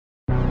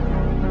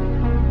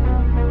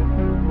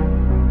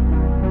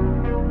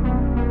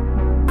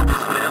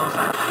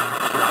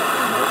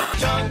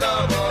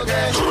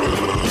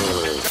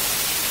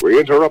We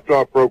interrupt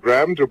our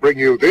program to bring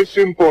you this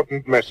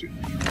important message.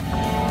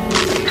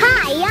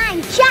 Hi,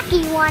 I'm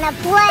Chucky. Wanna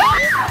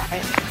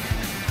play?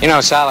 You know,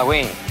 it's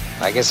Halloween.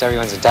 I guess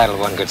everyone's entitled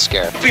to one good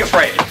scare. Be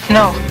afraid.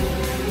 No.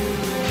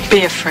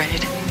 Be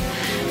afraid.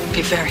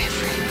 Be very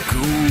afraid.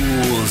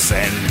 Ghouls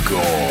and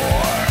gore.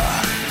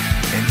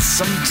 And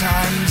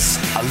sometimes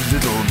a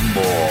little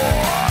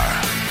more.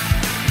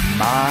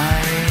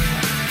 My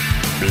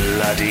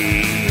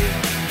Bloody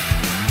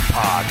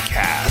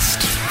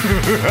Podcast.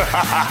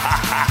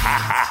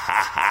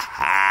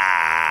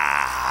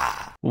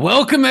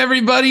 Welcome,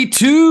 everybody,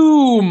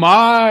 to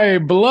My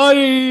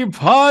Bloody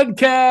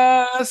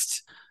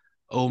Podcast.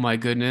 Oh, my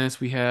goodness.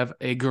 We have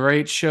a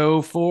great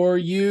show for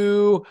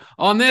you.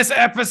 On this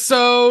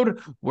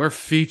episode, we're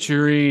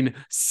featuring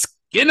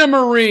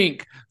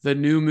Skinamarink, the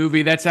new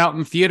movie that's out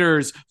in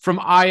theaters from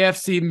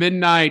IFC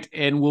Midnight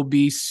and will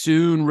be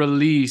soon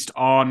released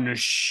on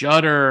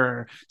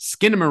Shudder.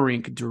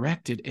 Skinamarink,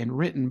 directed and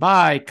written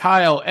by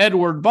Kyle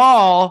Edward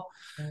Ball.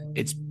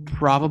 It's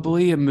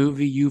probably a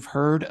movie you've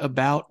heard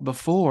about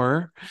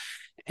before,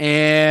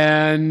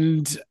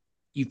 and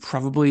you've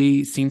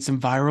probably seen some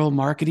viral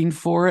marketing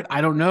for it.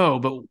 I don't know,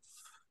 but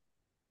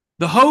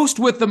the host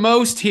with the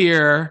most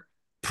here,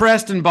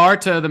 Preston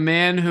Barta, the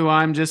man who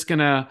I'm just going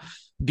to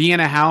be in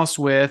a house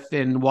with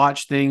and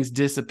watch things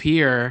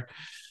disappear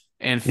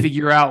and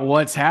figure out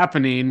what's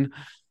happening.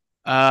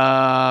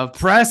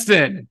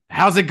 Preston,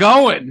 how's it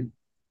going?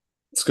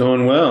 It's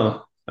going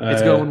well.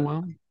 It's going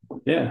well.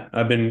 Yeah,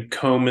 I've been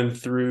combing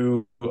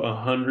through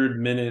 100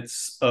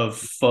 minutes of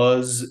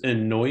fuzz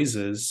and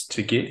noises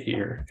to get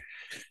here.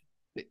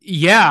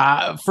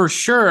 Yeah, for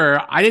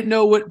sure. I didn't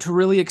know what to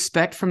really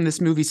expect from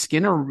this movie,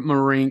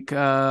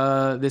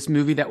 Skinamarink, this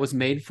movie that was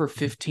made for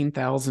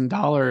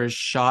 $15,000,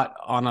 shot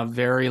on a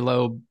very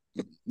low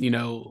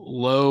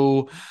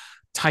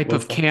type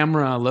of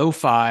camera,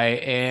 lo-fi,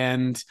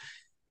 and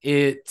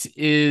it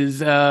is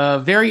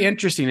very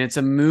interesting. It's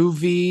a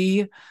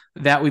movie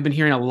that we've been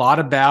hearing a lot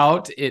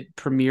about. It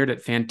premiered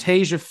at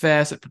Fantasia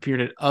Fest. It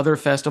premiered at other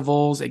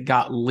festivals. It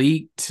got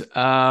leaked.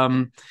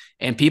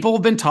 And people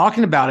have been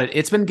talking about it.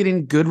 It's been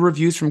getting good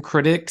reviews from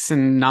critics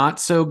and not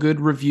so good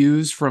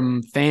reviews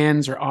from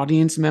fans or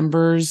audience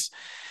members.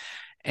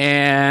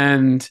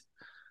 And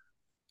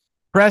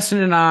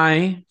Preston and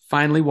I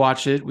finally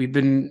watched it. We've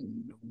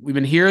been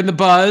hearing the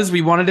buzz.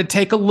 We wanted to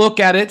take a look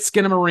at it.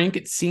 Skinamarink.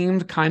 It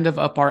seemed kind of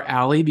up our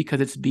alley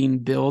because it's being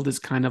billed as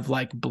kind of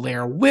like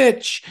Blair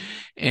Witch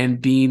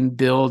and being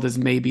billed as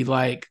maybe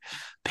like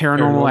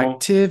Paranormal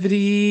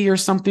Activity or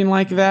something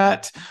like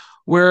that,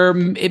 where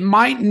it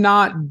might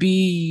not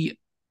be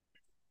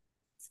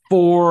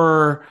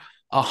for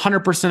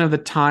 100% of the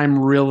time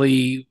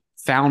really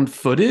found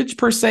footage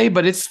per se,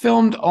 but it's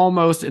filmed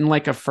almost in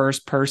like a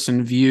first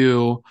person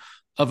view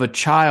of a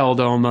child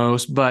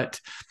almost. But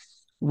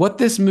what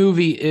this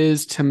movie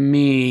is to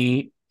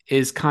me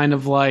is kind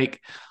of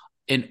like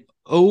an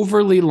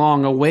overly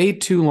long, a way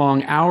too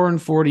long, hour and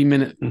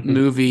 40-minute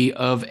movie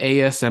of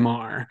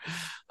ASMR.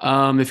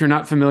 If you're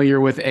not familiar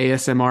with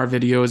ASMR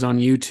videos on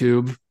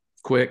YouTube,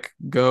 quick,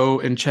 go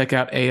and check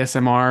out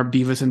ASMR.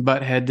 Beavis and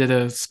Butthead did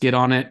a skit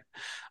on it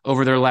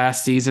over their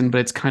last season,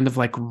 but it's kind of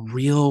like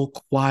real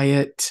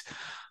quiet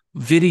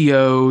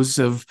videos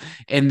of,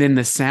 and then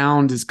the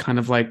sound is kind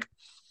of like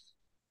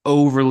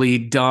overly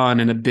done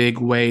in a big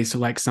way. So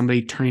like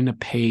somebody turning a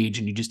page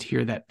and you just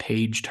hear that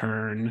page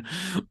turn,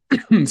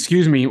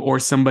 excuse me, or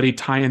somebody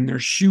tying their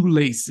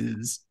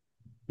shoelaces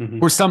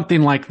or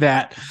something like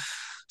that.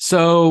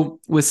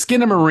 So with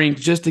Skinamarink,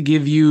 just to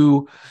give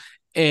you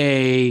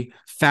a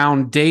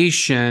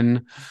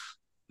foundation,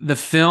 the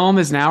film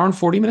is an hour and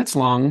 40 minutes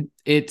long.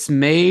 It's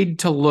made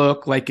to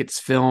look like it's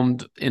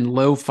filmed in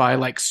lo-fi,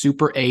 like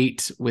Super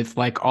 8, with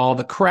like all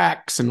the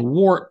cracks and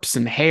warps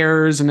and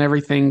hairs and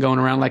everything going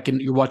around, like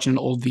you're watching an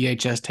old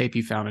VHS tape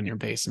you found in your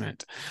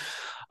basement.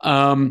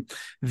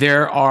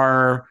 There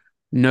are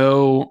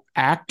no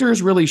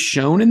actors really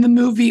shown in the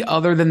movie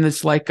other than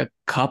this like a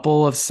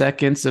couple of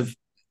seconds of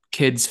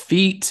kids'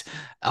 feet,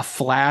 a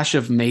flash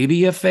of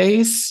maybe a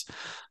face.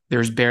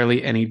 There's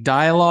barely any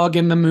dialogue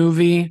in the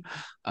movie.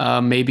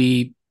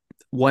 Maybe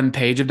one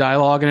page of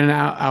dialogue in an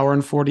hour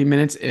and 40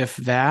 minutes, if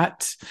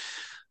that.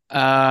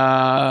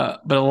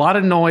 But a lot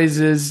of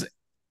noises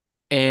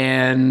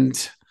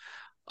and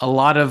a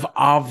lot of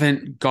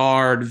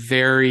avant-garde,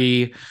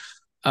 very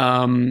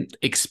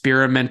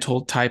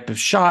experimental type of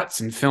shots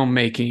and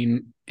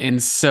filmmaking.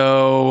 And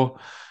so,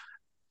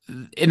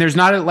 and there's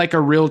not like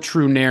a real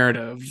true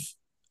narrative.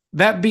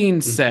 That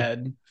being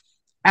said,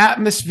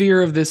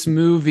 atmosphere of this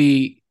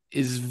movie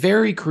is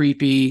very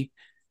creepy,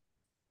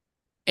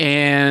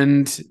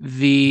 and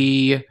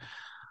the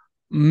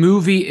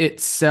movie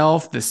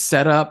itself, the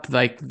setup,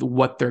 like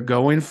what they're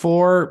going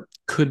for,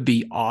 could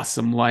be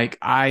awesome. Like,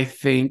 I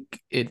think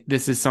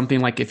this is something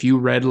like if you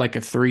read like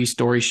a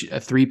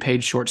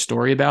 3-page short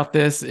story about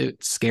this,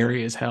 it's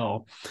scary as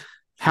hell.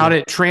 How'd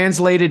it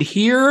translated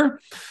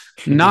here?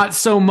 Not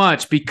so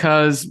much,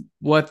 because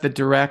what the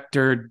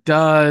director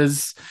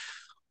does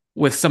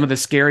with some of the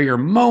scarier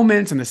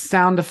moments and the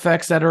sound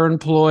effects that are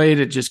employed,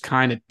 it just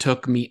kind of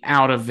took me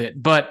out of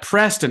it. But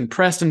Preston,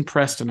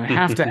 I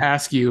have to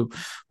ask you,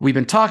 we've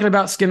been talking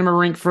about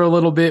Skinamarink for a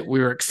little bit.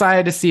 We were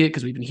excited to see it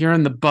because we've been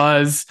hearing the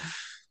buzz.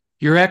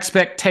 Your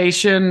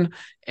expectation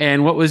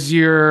and what was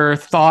your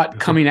thought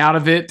coming out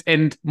of it?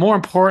 And more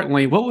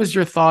importantly, what was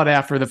your thought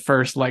after the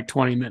first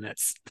 20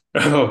 minutes?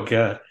 Oh,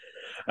 God.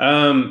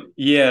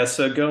 Yeah,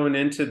 so going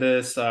into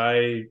this,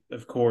 I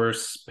of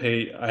course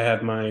I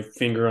have my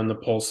finger on the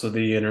pulse of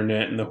the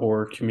internet and the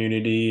horror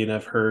community, and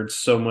I've heard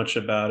so much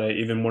about it.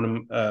 Even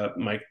one of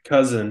my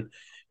cousin,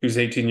 who's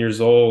 18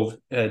 years old,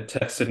 had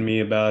texted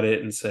me about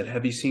it and said,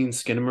 "Have you seen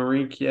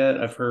Skinamarink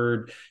yet?" I've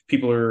heard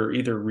people are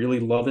either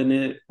really loving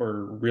it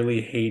or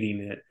really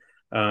hating it,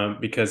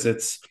 because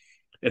it's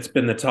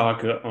been the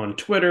talk on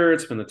Twitter,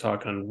 it's been the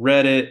talk on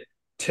Reddit,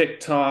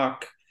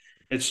 TikTok.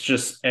 It's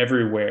just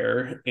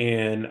everywhere.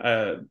 And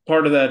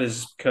part of that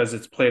is because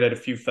it's played at a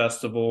few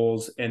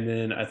festivals. And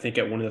then I think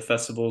at one of the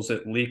festivals,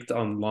 it leaked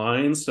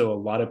online. So a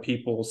lot of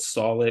people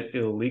saw it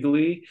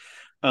illegally.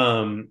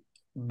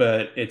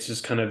 But it's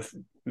just kind of,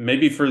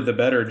 maybe for the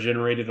better,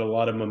 generated a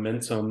lot of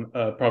momentum.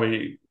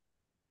 Probably,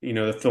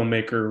 the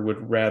filmmaker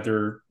would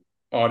rather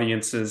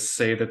audiences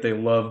say that they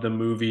love the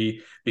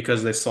movie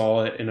because they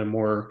saw it in a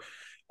more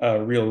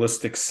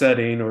realistic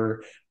setting,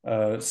 or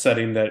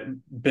setting that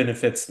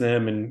benefits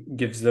them and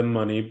gives them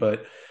money.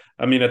 But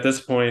I mean, at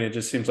this point, it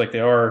just seems like they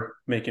are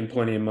making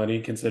plenty of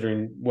money,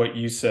 considering what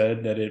you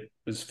said, that it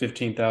was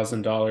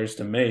 $15,000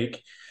 to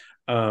make.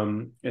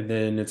 And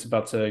then it's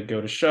about to go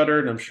to Shudder,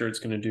 and I'm sure it's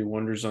going to do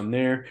wonders on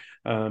there,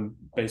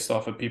 based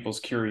off of people's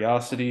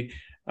curiosity.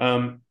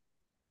 I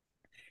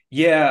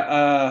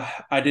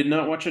did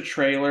not watch a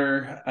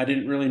trailer. I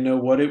didn't really know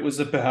what it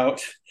was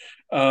about.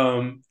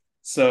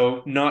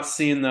 So not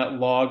seeing that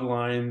log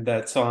line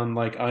that's on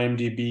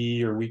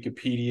IMDb or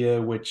Wikipedia,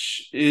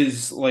 which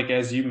is,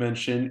 as you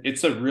mentioned,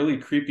 it's a really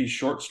creepy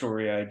short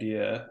story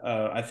idea.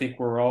 I think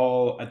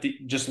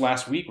just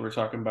last week we were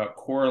talking about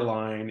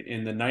Coraline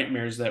and the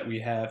nightmares that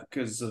we have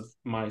because of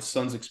my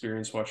son's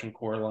experience watching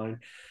Coraline.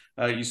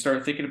 You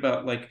start thinking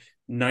about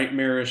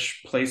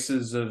nightmarish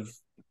places of,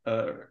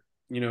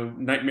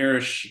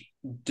 nightmarish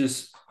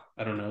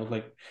I don't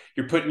know,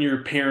 you're putting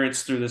your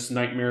parents through this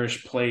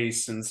nightmarish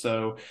place. And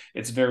so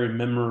it's very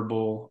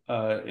memorable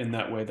in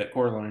that way that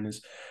Coraline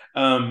is.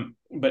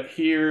 But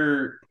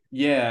here,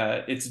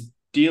 it's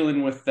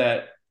dealing with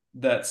that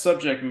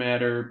subject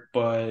matter.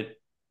 But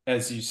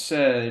as you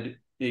said,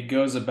 it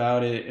goes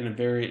about it in a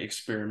very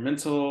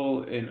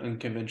experimental and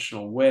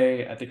unconventional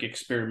way. I think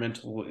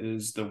experimental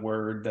is the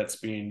word that's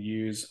being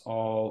used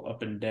all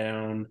up and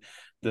down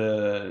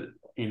the,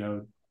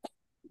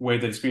 way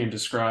that it's being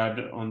described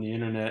on the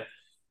internet.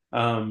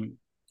 And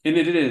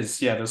it is,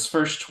 those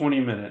first 20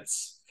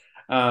 minutes,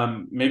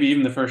 maybe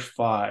even the first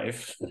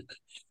 5,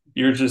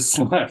 you're just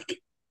like,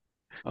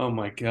 oh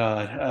my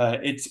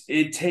God.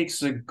 It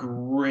takes a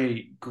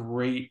great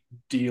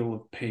deal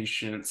of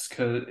patience,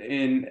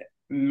 and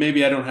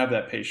maybe I don't have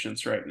that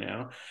patience right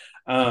now.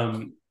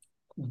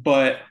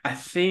 But I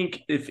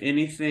think if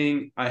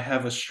anything, I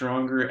have a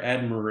stronger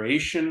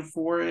admiration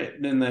for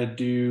it than I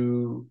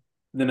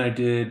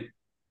did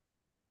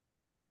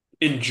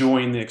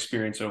enjoying the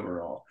experience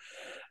overall.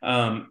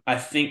 I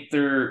think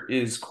there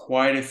is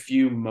quite a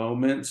few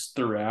moments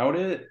throughout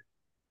it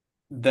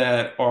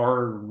that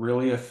are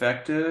really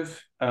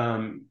effective,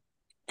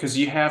 because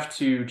you have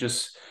to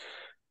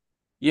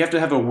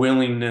have a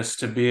willingness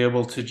to be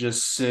able to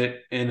just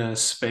sit in a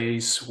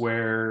space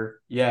where,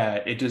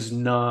 it does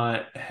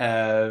not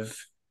have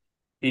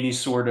any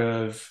sort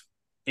of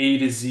A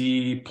to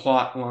Z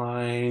plot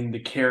line. The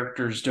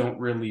characters don't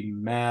really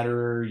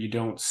matter. You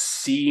don't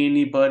see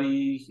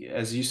anybody,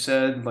 as you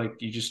said,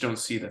 you just don't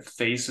see the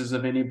faces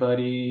of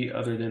anybody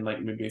other than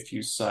maybe a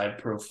few side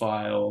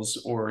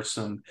profiles or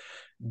some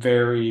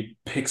very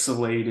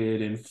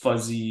pixelated and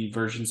fuzzy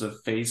versions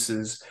of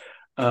faces,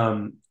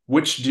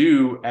 which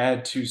do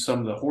add to some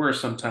of the horror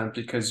sometimes,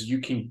 because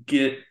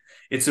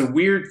it's a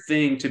weird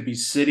thing to be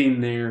sitting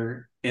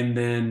there and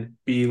then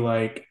be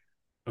like,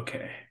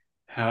 okay,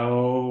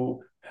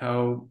 how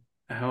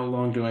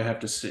long do I have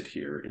to sit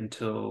here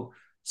until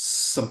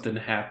something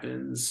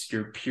happens?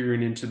 You're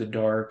peering into the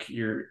dark.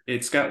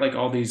 It's got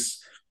all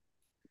these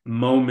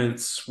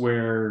moments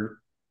where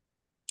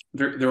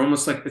they're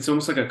almost it's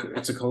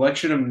a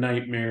collection of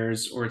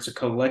nightmares, or it's a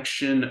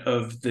collection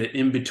of the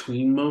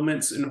in-between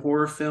moments in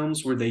horror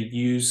films where they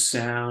use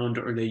sound,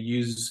 or they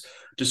use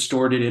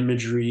distorted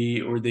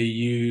imagery, or they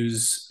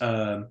use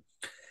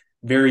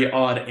very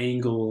odd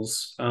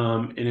angles,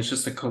 and it's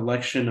just a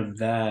collection of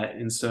that.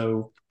 And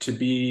so to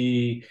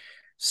be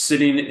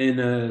sitting in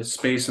a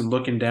space and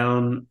looking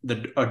down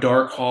a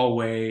dark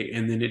hallway,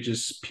 and then it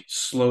just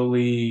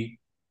slowly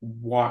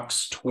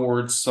walks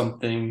towards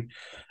something,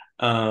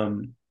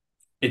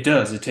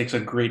 it takes a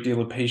great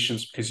deal of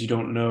patience, because you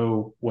don't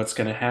know what's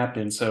going to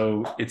happen.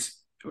 So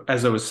it's,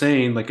 as I was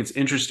saying, it's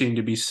interesting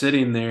to be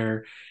sitting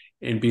there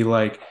and be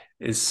like,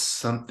 is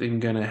something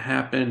gonna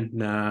happen?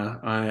 Nah,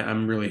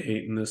 I'm really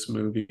hating this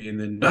movie. And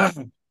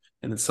then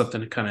and then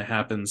something kind of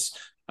happens.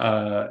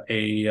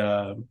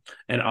 An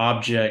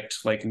object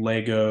like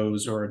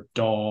Legos or a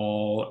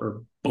doll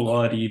or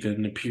blood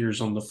even appears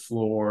on the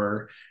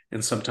floor,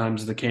 and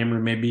sometimes the camera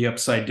may be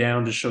upside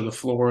down to show the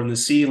floor and the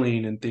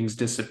ceiling, and things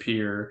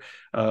disappear.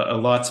 A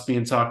lot's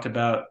being talked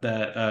about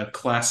that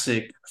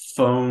classic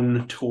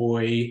phone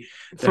toy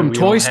from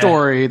Toy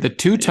Story, the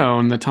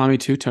two-tone, the Tommy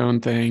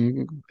Two-Tone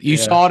thing. You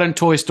saw it in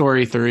Toy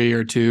Story 3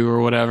 or 2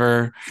 or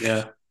whatever.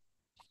 Yeah.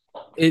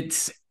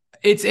 It's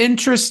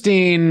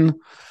interesting.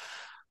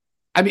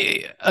 I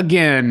mean,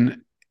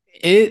 again,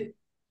 it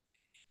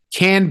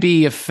can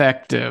be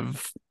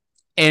effective.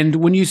 And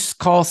when you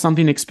call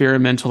something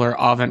experimental or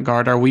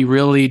avant-garde, are we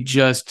really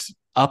just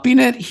upping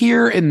it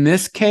here in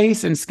this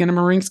case, in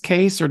Skinnamarink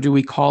case, or do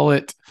we call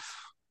it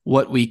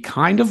what we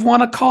kind of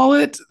want to call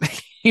it?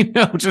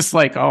 Just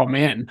like, oh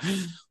man,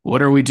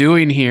 what are we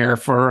doing here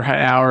for an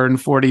hour and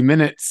 40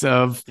 minutes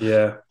of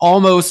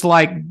almost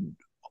like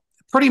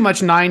pretty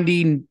much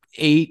 98%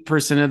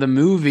 of the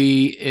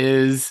movie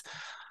is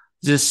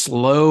just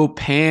slow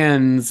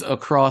pans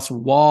across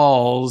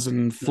walls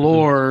and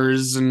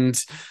floors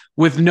and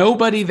with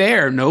nobody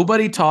there,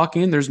 nobody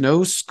talking. There's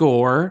no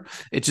score.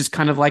 It's just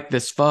kind of like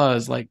this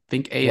fuzz, like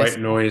think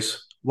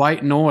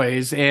white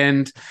noise.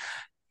 And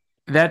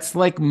that's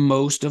like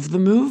most of the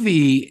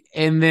movie.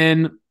 And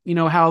then,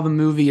 how the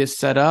movie is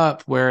set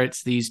up where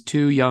it's these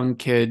two young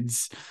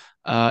kids,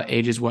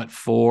 ages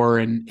 4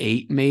 and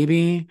 8,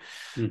 maybe.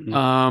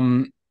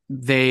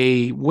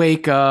 They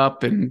wake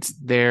up and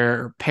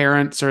their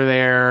parents are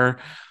there,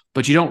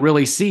 but you don't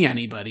really see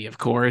anybody, of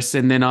course.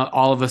 And then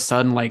all of a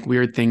sudden, like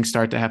weird things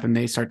start to happen.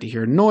 They start to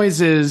hear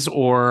noises,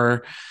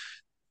 or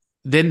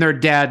then their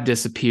dad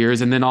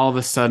disappears. And then all of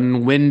a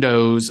sudden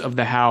windows of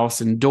the house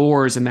and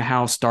doors in the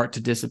house start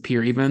to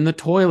disappear. Even the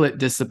toilet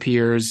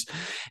disappears.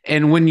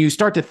 And when you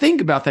start to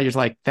think about that, you're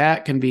like,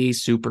 that can be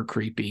super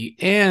creepy.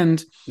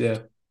 And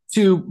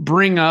to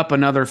bring up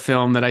another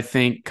film that I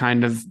think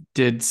kind of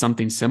did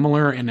something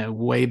similar in a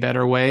way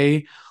better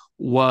way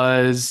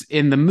was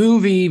in the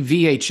movie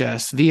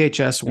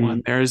VHS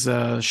 1. There's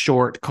a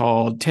short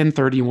called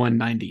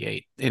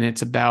 10/31/98, and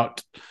it's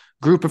about a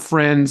group of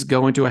friends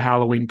going to a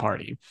Halloween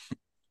party.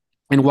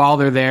 And while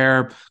they're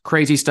there,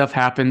 crazy stuff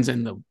happens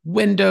and the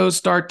windows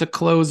start to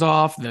close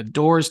off, the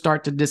doors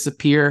start to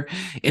disappear,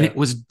 and it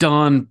was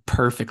done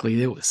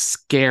perfectly. It was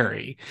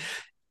scary.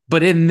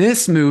 But in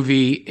this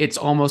movie, it's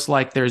almost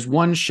like there's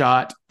one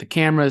shot, the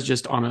camera is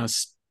just on a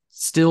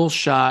still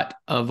shot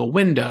of a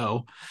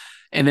window,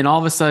 and then all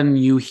of a sudden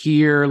you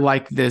hear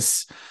like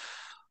this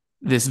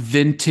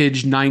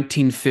vintage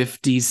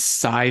 1950s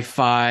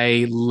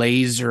sci-fi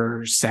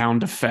laser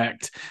sound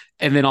effect,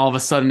 and then all of a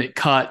sudden it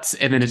cuts,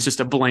 and then it's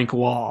just a blank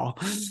wall.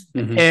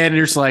 And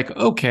you're just like,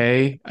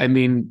 okay, I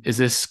mean, is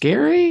this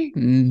scary?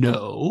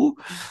 No.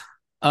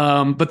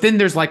 But then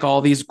there's like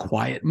all these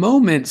quiet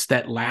moments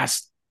that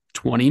last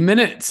 20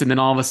 minutes, and then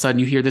all of a sudden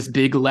you hear this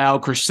big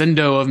loud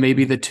crescendo of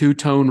maybe the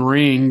two-tone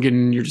ring,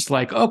 and you're just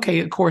like, okay,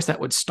 of course that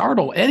would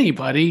startle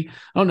anybody.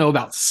 I don't know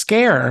about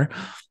scare,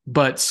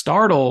 but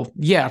startle,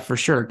 yeah, for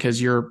sure,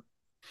 because you're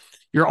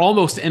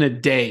almost in a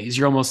daze.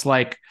 You're almost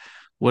like,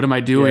 what am I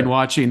doing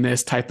watching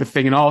this type of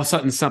thing? And all of a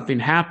sudden something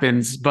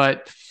happens.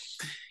 But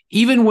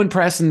even when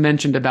Preston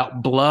mentioned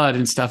about blood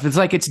and stuff, it's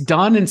like it's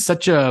done in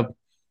such a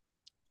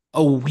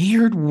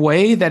weird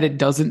way that it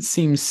doesn't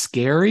seem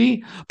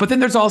scary. But then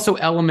there's also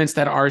elements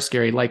that are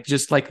scary, like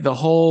just like the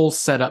whole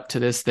setup to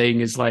this thing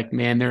is like,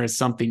 man, there is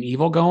something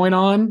evil going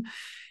on,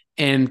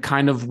 and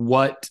kind of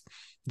what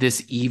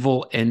this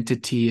evil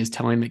entity is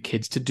telling the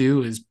kids to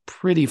do is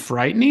pretty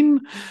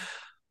frightening.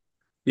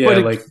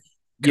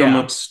 Come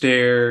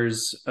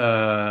upstairs.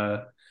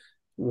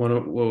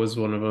 What was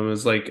one of them? It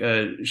was like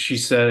she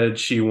said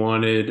she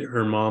wanted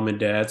her mom and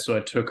dad, so I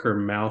took her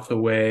mouth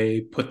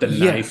away, put the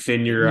knife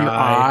in your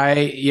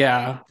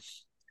eye.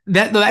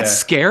 That's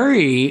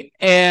scary.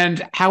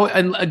 And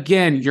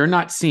again, you're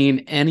not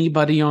seeing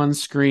anybody on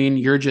screen,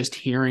 you're just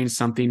hearing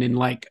something, and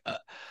like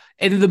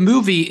and the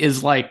movie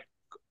is like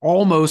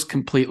almost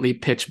completely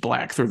pitch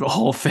black through the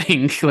whole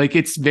thing. Like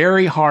it's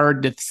very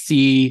hard to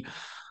see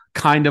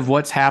kind of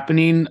what's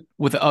happening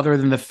with, other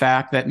than the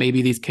fact that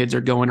maybe these kids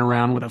are going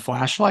around with a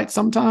flashlight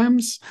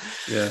sometimes.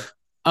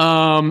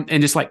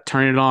 And just like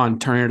turn it on,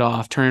 turn it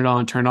off, turn it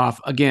on, turn it off.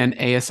 Again,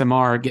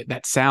 ASMR, get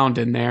that sound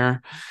in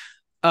there.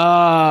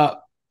 I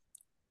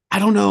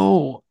don't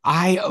know.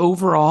 I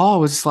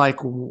overall was like,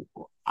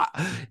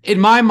 in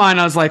my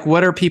mind, I was like,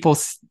 what are people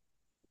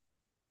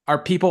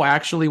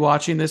actually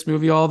watching this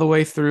movie all the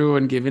way through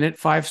and giving it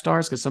 5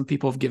 stars? Because some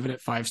people have given it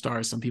 5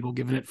 stars, some people have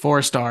given it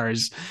 4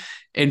 stars.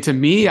 And to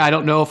me, I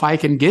don't know if I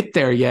can get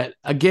there yet.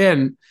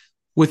 Again,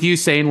 with you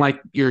saying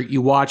like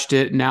you watched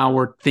it, now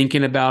we're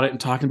thinking about it and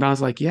talking about it,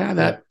 it's like,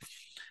 that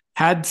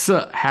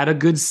had a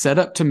good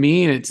setup to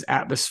me, and it's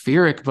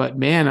atmospheric. But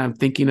man, I'm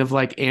thinking of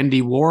like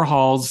Andy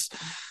Warhol's,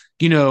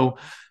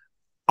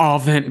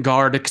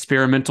 avant-garde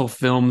experimental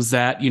films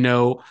that,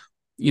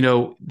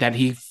 that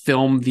he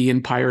filmed the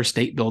Empire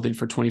State Building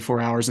for 24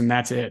 hours and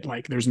that's it.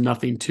 Like there's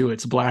nothing to it.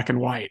 It's black and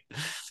white.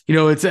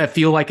 I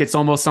feel like it's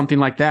almost something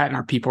like that. And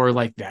our people are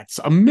like, that's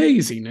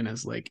amazing. And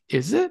it's like,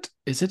 is it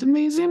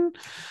amazing?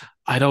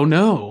 I don't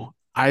know.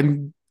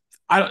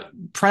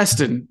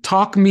 Preston,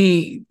 talk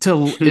me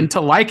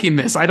into liking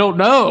this. I don't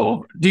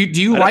know. Do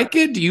you like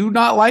it? Do you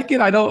not like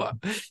it?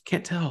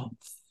 Can't tell.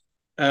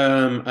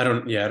 I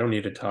don't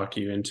need to talk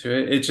you into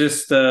it. It's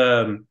just,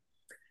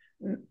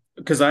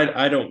 because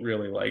I don't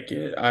really like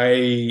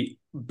it.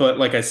 But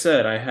like I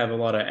said, I have a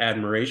lot of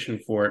admiration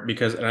for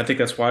it and I think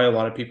that's why a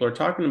lot of people are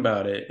talking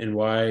about it and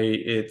why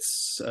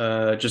it's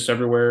just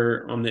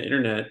everywhere on the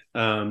internet.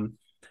 I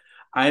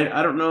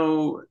don't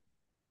know.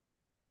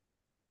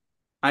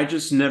 I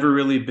just never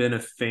really been a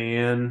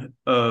fan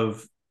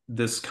of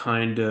this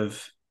kind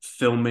of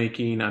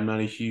filmmaking. I'm not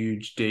a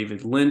huge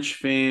David Lynch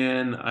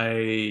fan.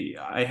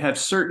 I have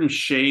certain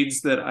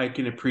shades that I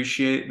can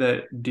appreciate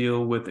that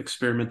deal with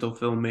experimental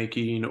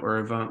filmmaking or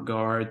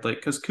avant-garde, like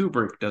because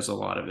Kubrick does a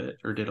lot of it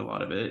or did a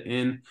lot of it,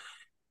 and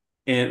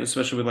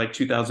especially with like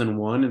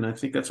 2001, and I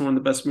think that's one of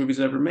the best movies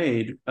ever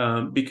made,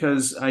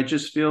 because I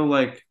just feel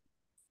like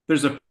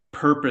there's a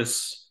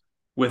purpose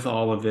with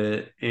all of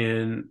it,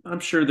 and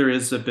I'm sure there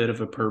is a bit of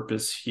a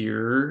purpose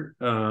here,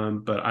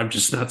 but I'm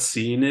just not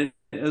seeing it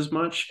as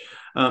much.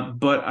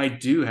 But I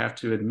do have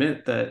to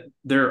admit that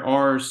there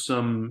are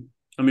some.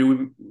 I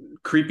mean,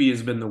 creepy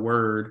has been the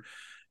word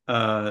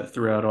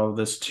throughout all of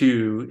this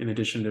too, in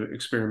addition to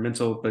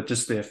experimental, but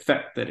just the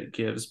effect that it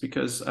gives,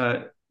 because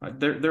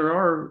there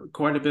are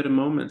quite a bit of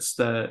moments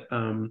that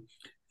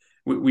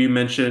we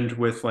mentioned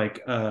with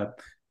like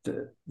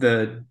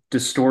the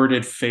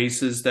distorted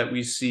faces that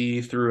we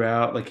see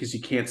throughout, like because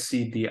you can't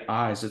see the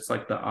eyes. It's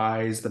like the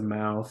eyes, the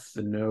mouth,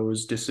 the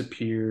nose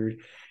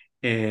disappeared,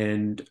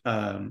 and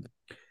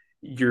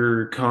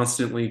you're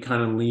constantly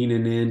kind of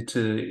leaning in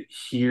to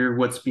hear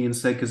what's being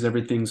said because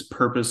everything's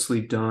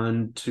purposely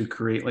done to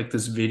create like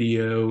this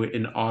video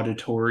and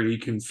auditory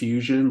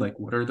confusion. Like,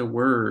 what are the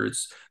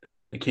words?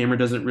 The camera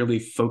doesn't really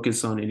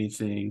focus on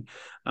anything.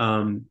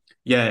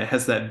 Yeah, it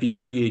has that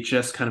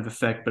VHS kind of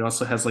effect, but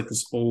also has like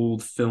this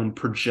old film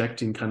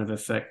projecting kind of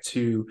effect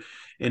too.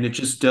 And it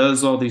just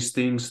does all these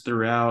things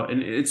throughout.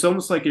 And it's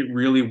almost like it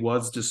really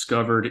was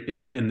discovered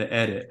in the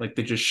edit. Like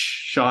they just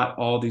shot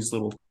all these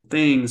little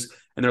things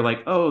and they're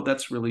like, oh,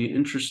 that's really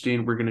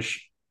interesting. We're going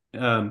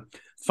to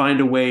find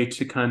a way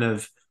to kind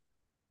of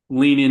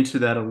lean into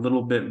that a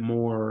little bit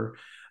more.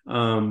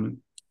 And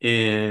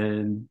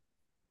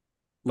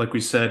like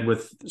we said,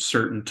 with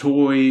certain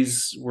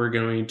toys, we're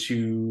going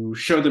to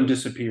show them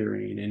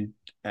disappearing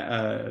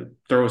and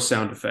throw a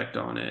sound effect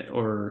on it,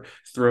 or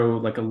throw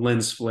like a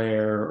lens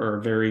flare or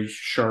a very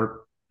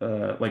sharp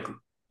like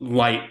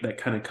light that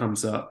kind of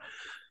comes up.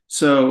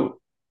 So,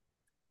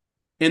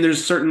 and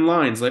there's certain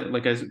lines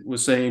like I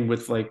was saying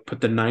with like put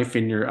the knife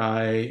in your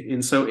eye,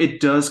 and so it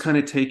does kind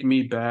of take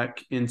me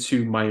back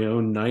into my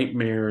own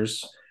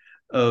nightmares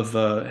of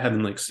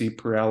having like sleep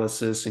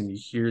paralysis, and you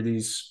hear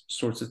these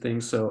sorts of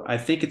things. So I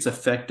think it's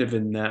effective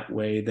in that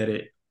way, that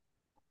it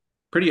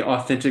pretty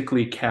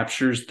authentically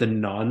captures the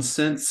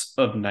nonsense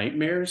of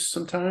nightmares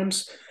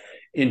sometimes,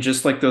 and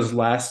just like those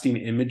lasting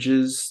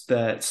images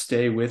that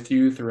stay with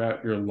you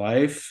throughout your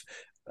life.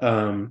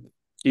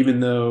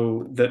 Even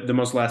though the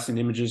most lasting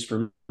images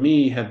for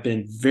me have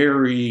been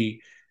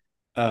very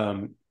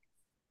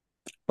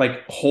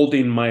like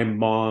holding my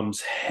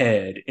mom's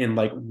head and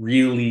like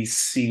really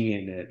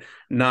seeing it,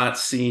 not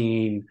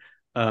seeing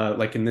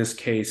like in this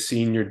case,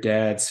 seeing your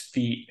dad's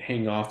feet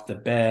hang off the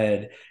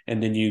bed,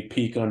 and then you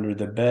peek under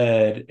the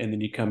bed and then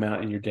you come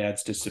out and your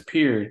dad's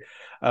disappeared.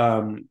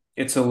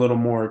 It's a little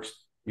more,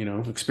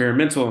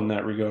 experimental in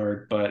that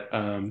regard. But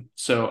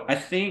so I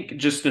think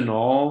just in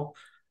all,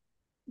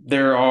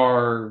 there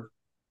are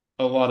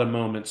a lot of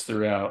moments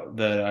throughout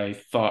that I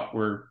thought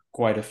were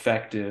quite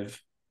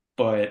effective,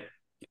 but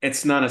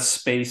it's not a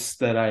space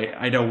that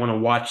I don't want to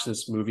watch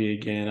this movie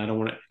again. I don't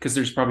want to, because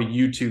there's probably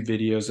YouTube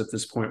videos at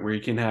this point where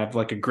you can have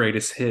like a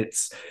greatest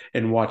hits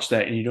and watch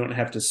that, and you don't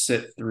have to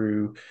sit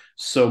through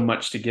so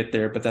much to get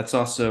there. But that's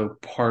also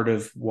part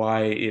of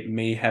why it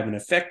may have an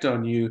effect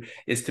on you,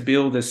 is to be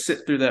able to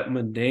sit through that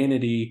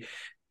mundanity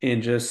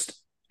and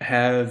just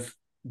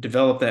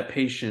develop that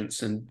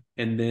patience. And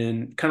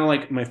then kind of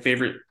like my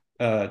favorite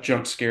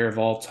jump scare of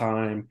all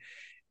time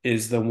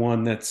is the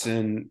one that's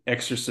in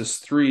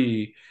Exorcist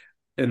 3,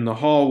 in the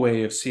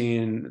hallway, of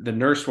seeing the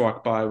nurse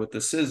walk by with the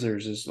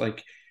scissors. Is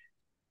like,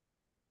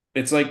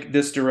 it's like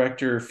this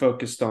director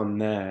focused on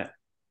that,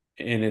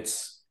 and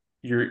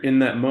you're in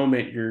that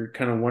moment, you're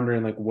kind of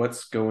wondering like,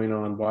 what's going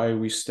on? Why are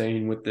we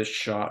staying with this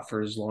shot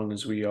for as long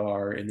as we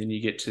are? And then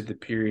you get to the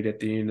period at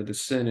the end of the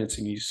sentence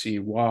and you see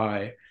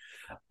why.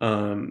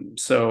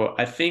 So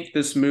I think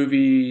this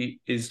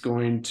movie is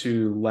going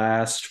to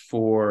last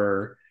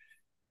for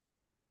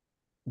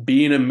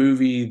being a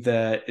movie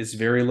that is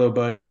very low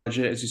budget,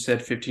 as you said,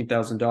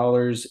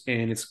 $15,000,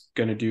 and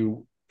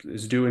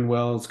is doing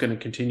well. It's going to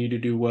continue to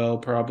do well,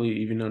 probably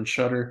even on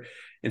Shudder,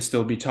 and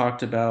still be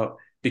talked about,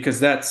 because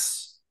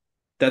that's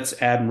that's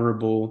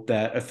admirable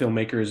that a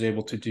filmmaker is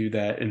able to do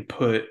that and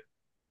put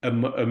a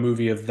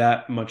movie of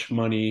that much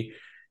money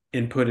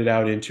and put it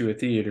out into a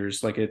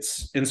theaters. Like,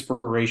 it's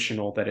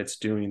inspirational that it's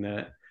doing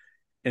that.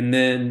 And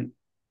then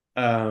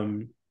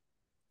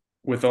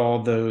with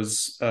all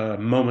those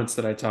moments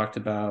that I talked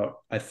about,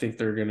 I think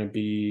they're going to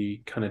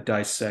be kind of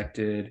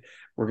dissected.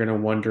 We're going to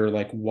wonder,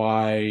 like,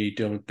 why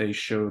don't they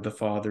show the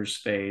father's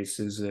face?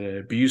 Is it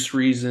abuse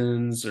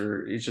reasons,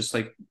 or it's just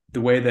like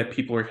the way that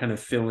people are kind of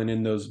filling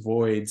in those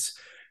voids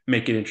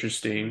make it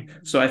interesting.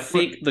 So I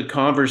think the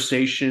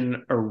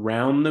conversation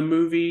around the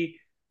movie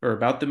or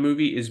about the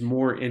movie is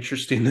more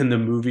interesting than the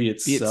movie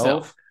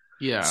itself.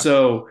 Yeah.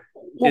 So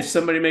if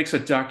somebody makes a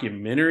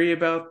documentary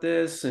about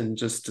this and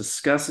just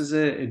discusses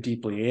it and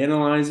deeply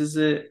analyzes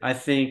it, I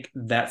think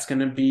that's going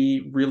to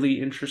be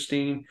really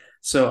interesting.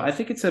 So I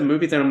think it's a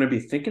movie that I'm going to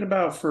be thinking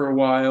about for a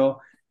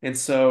while. And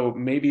so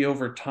maybe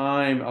over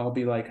time I'll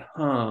be like,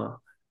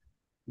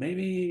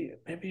 maybe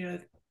I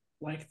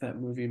like that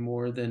movie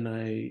more than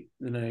I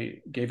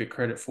gave it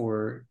credit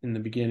for in the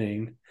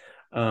beginning.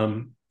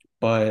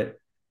 But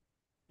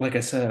like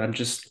I said,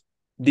 this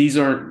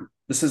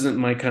isn't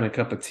my kind of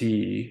cup of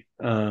tea.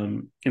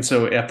 And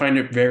so I find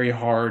it very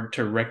hard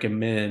to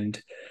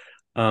recommend.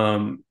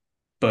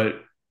 But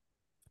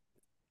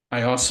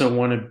I also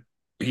want to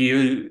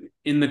be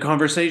in the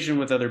conversation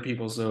with other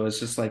people. So it's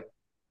just like,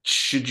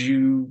 should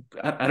you,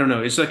 I don't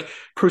know. It's like,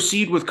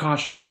 proceed with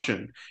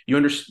caution. You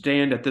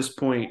understand at this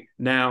point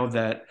now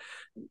that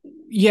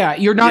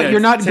you're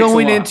not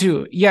going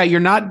into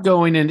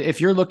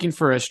if you're looking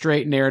for a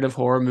straight narrative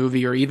horror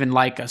movie or even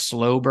like a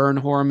slow burn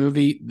horror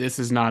movie, this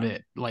is not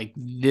it. Like,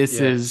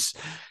 this is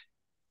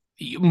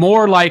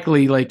more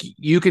likely, like,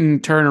 you can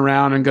turn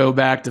around and go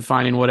back to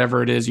finding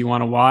whatever it is you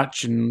want to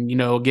watch. And, you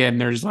know, again,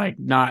 there's like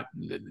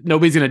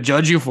nobody's going to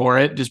judge you for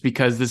it just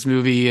because this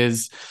movie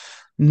is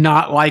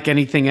not like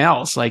anything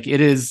else. Like,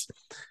 it is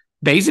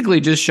basically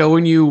just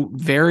showing you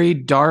very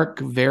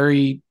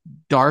darkly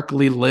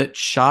lit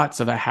shots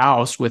of a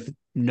house with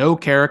no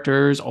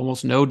characters,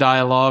 almost no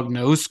dialogue,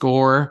 no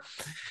score.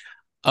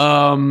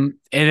 And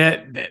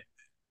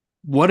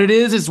what it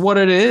is what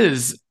it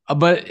is.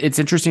 But it's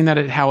interesting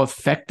that how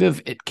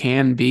effective it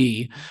can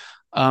be.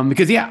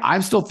 Because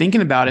I'm still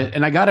thinking about it,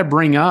 and I got to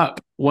bring up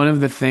one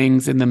of the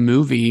things in the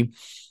movie.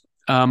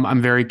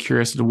 I'm very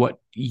curious to what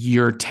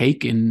your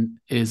take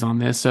is on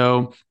this.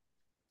 So,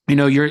 you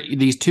know,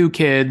 these two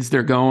kids,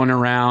 they're going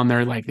around,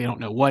 they're like, they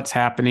don't know what's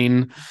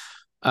happening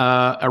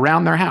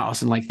around their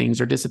house, and like things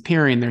are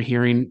disappearing. They're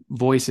hearing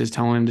voices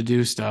telling them to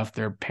do stuff.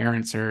 Their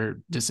parents are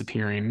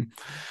disappearing.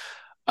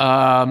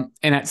 And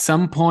at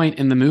some point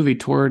in the movie,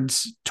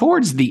 towards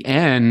the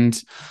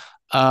end,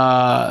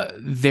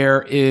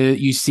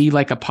 you see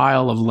like a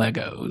pile of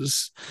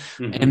Legos,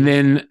 and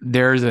then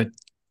there's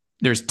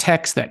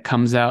text that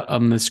comes out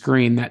on the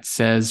screen that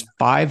says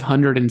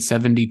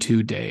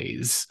 572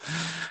 days,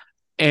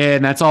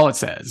 and that's all it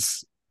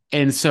says.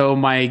 And so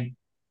my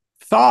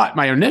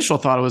initial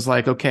thought was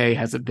like, okay,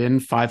 has it been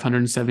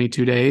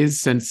 572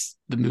 days since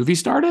the movie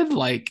started?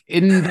 Like,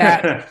 in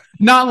that,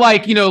 not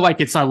like, you know, like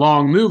it's a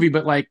long movie,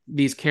 but like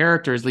these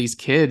characters, these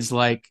kids,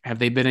 like, have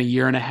they been a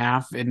year and a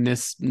half in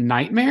this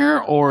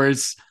nightmare, or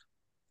is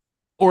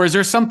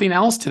there something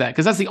else to that?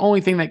 Because that's the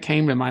only thing that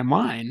came to my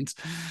mind,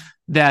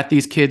 that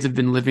these kids have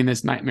been living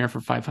this nightmare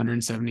for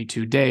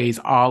 572 days,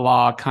 a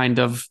la kind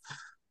of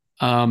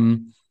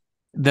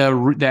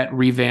that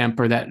revamp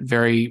or that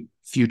very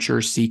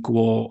future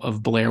sequel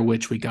of Blair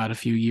Witch we got a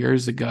few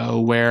years ago,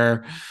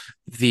 where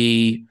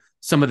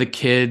some of the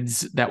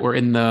kids that were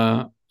in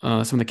some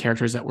of the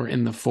characters that were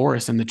in the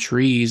forest and the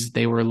trees,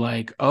 they were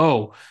like,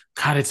 oh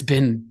God, it's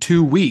been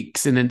 2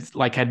 weeks. And then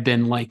like had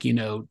been like, you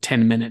know,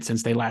 10 minutes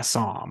since they last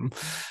saw him,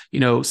 you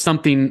know,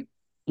 something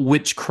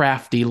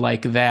witchcrafty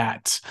like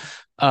that.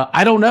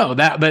 I don't know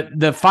that, but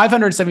the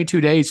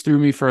 572 days threw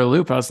me for a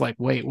loop. I was like,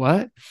 wait,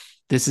 what?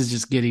 This is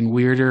just getting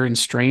weirder and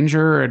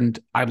stranger, and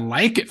I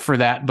like it for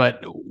that.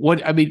 But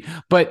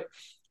but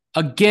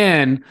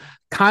again,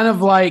 kind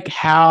of like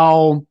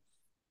how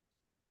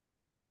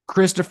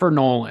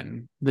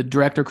the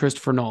director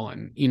Christopher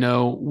Nolan, you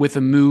know, with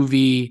a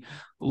movie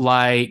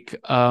like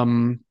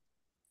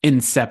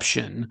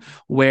Inception,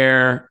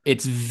 where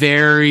it's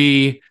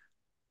very,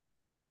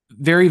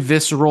 very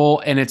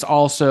visceral, and it's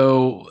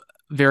also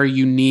very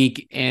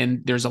unique,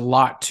 and there's a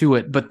lot to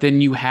it. But then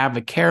you have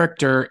a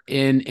character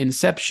in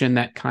Inception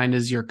that kind of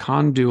is your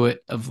conduit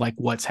of like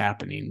what's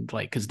happening,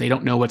 like, because they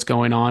don't know what's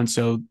going on,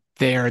 so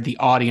they're the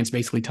audience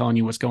basically telling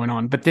you what's going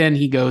on. But then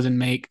he goes and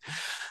make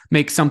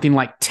something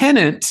like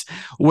Tenet,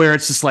 where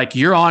it's just like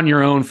you're on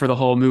your own for the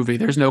whole movie.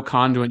 There's no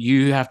conduit.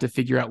 You have to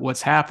figure out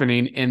what's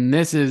happening, and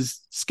this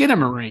is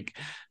Skinamarink.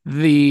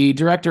 The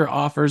director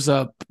offers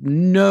up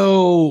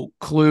no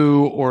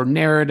clue or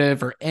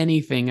narrative or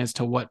anything as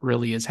to what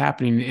really is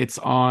happening. It's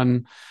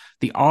on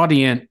the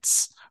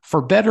audience,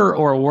 for better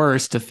or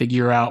worse, to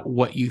figure out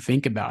what you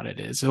think about it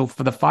is. So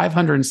for the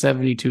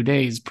 572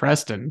 days,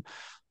 Preston,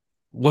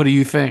 what do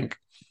you think?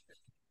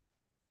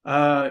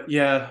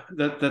 Yeah,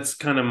 that's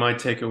kind of my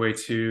takeaway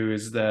too,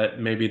 is that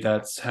maybe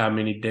that's how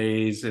many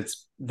days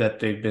it's that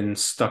they've been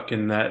stuck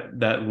in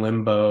that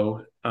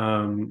limbo.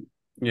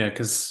 Yeah,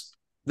 because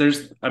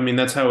I mean,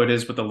 that's how it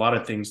is with a lot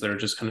of things that are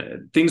just kind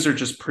of things are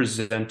just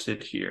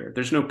presented here.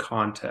 There's no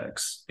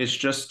context. It's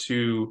just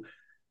to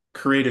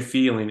create a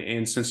feeling.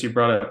 And since you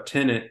brought up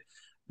Tenet,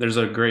 there's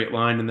a great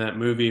line in that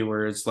movie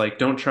where it's like,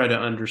 don't try to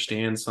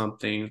understand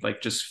something,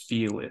 like just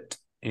feel it.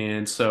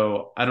 And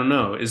so I don't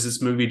know, is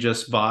this movie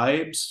just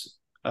vibes?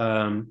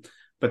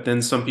 But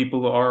then some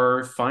people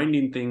are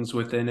finding things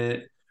within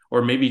it,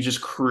 or maybe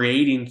just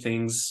creating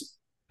things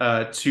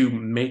to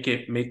make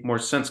it make more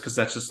sense, because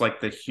that's just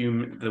like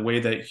the way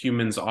that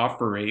humans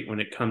operate when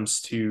it comes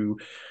to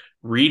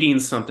reading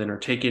something or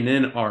taking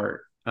in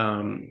art.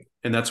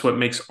 And that's what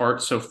makes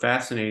art so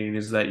fascinating,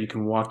 is that you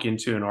can walk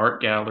into an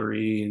art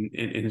gallery and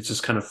it's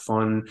just kind of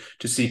fun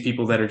to see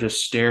people that are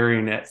just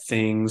staring at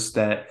things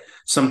that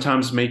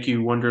sometimes make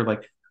you wonder,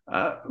 like,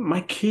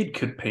 my kid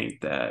could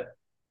paint that.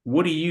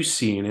 What do you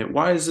see in it?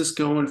 Why is this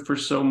going for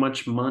so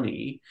much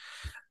money?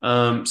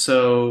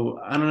 So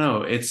I don't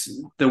know. It's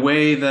the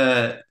way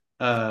that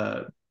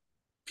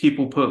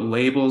people put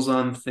labels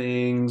on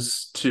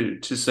things to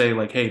say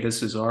like, hey,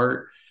 this is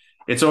art.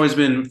 It's always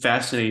been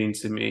fascinating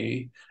to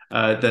me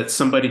that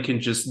somebody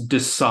can just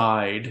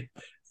decide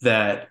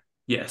that,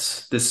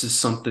 yes, this is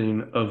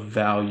something of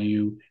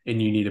value and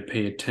you need to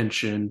pay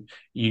attention.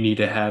 You need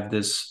to have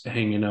this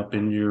hanging up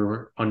on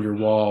your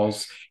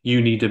walls. You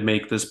need to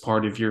make this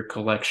part of your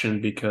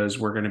collection because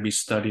we're going to be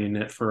studying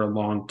it for a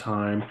long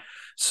time.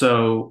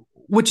 So,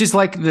 Which is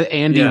like the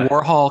Andy Yeah.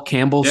 Warhol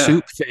Campbell Yeah.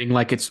 soup thing.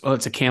 Like it's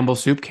a Campbell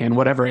soup can,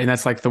 whatever. And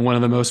that's like one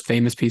of the most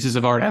famous pieces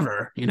of art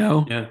ever, you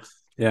know?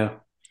 yeah.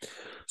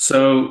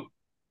 So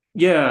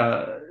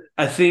yeah,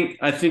 I think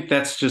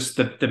that's just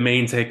the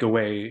main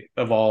takeaway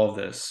of all of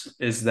this,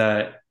 is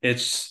that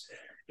it's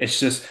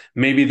just,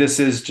 maybe this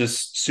is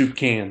just soup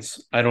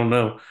cans. I don't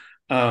know.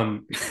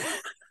 Um,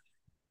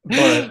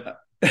 but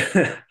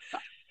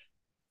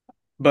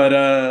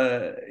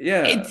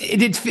yeah.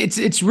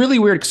 It's really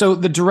weird. So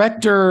the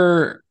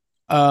director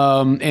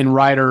and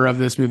writer of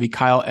this movie,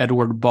 Kyle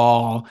Edward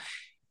Ball,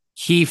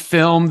 he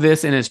filmed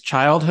this in his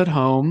childhood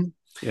home.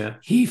 Yeah.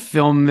 He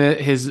filmed it.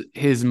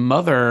 His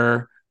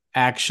mother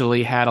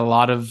actually had a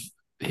lot of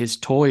his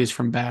toys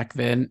from back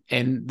then,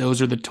 and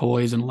those are the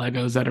toys and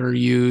Legos that are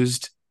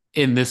used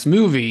in this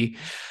movie.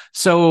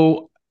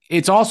 So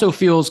it also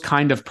feels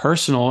kind of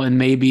personal, and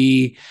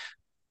maybe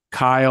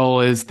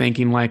Kyle is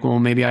thinking like, well,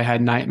 maybe I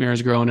had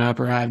nightmares growing up,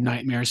 or I have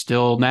nightmares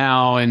still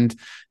now, and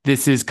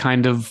this is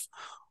kind of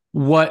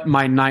what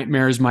my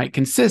nightmares might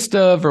consist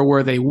of, or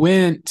where they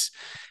went.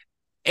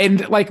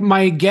 And like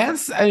my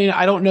guess, I mean,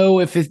 I don't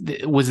know if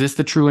it was this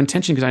the true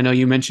intention, because I know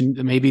you mentioned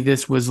that maybe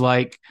this was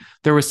like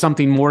there was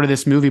something more to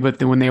this movie, but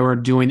then when they were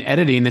doing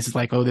editing, this is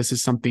like, oh, this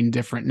is something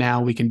different.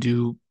 Now we can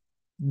do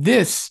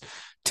this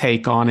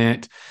take on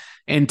it.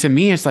 And to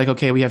me, it's like,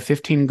 okay, we have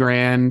 15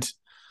 grand.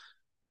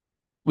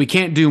 We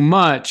can't do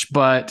much,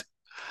 but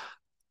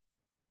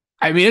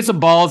I mean, it's a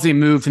ballsy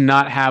move to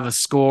not have a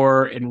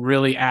score and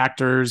really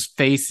actors'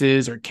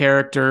 faces or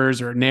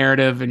characters or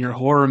narrative in your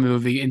horror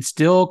movie, and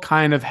still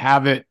kind of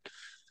have it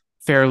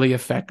fairly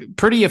effective,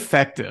 pretty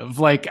effective.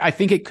 Like, I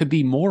think it could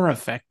be more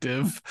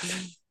effective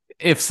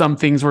if some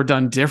things were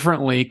done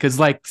differently. Cause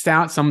like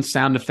some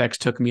sound effects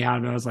took me out,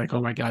 and I was like,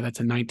 oh my God,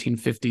 that's a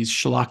 1950s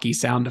schlocky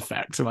sound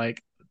effect. So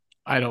like,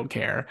 I don't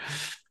care.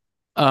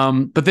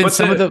 But then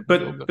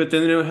but then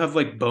they'll have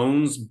like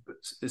bones.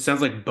 It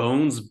sounds like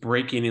bones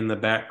breaking in the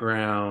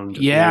background.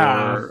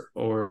 Yeah.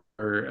 Or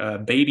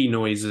baby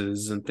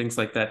noises and things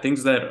like that.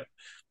 Things that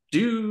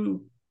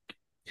you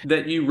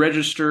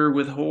register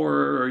with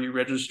horror, or you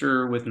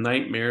register with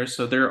nightmares.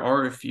 So there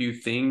are a few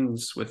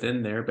things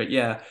within there. But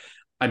yeah,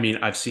 I mean,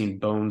 I've seen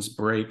bones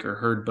break or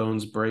heard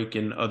bones break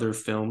in other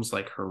films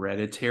like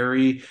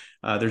Hereditary.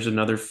 There's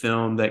another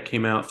film that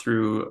came out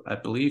through, I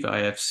believe,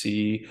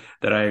 IFC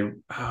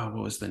what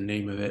was the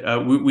name of it?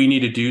 We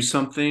Need to Do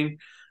Something.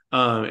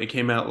 It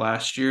came out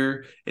last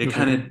year. It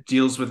kind of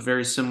deals with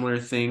very similar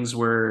things,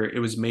 where it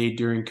was made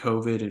during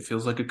COVID. It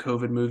feels like a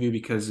COVID movie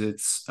because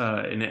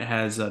and it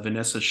has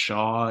Vanessa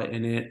Shaw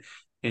in it.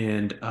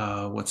 And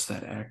what's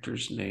that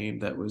actor's name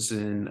that was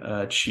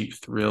in Cheap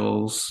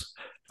Thrills?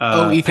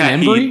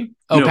 Ethan Embry?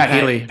 Pat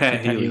Healy.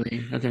 Pat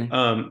Healy. Okay.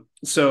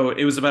 So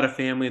it was about a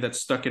family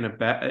that's stuck in a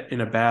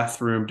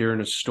bathroom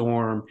during a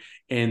storm,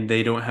 and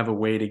they don't have a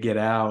way to get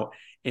out.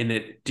 And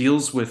it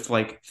deals with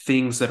like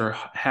things that are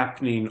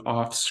happening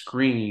off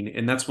screen.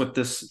 And that's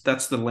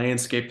the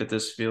landscape that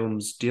this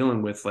film's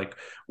dealing with. Like,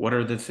 what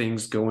are the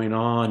things going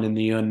on in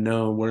the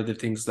unknown? What are the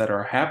things that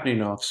are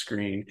happening off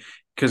screen?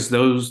 Because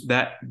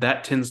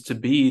that tends to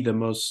be the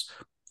most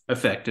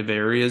effective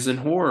areas in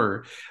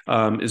horror,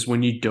 is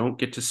when you don't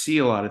get to see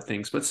a lot of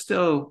things, but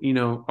still,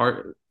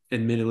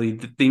 admittedly,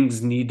 the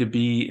things need to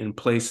be in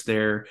place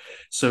there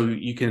so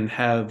you can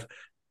have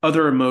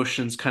other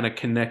emotions kind of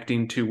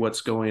connecting to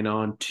what's going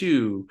on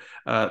too,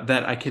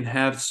 that I can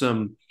have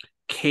some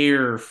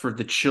care for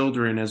the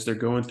children as they're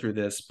going through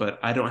this, but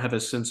I don't have a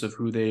sense of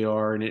who they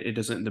are, and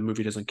the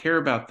movie doesn't care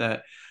about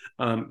that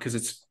because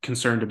it's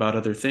concerned about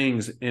other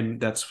things, and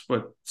that's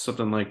what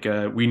something like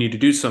We Need to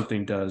Do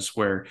Something does,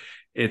 where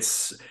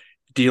it's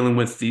dealing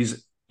with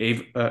these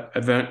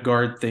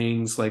avant-garde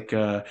things. Like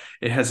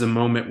it has a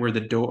moment where a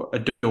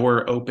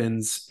door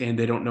opens and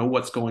they don't know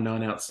what's going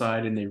on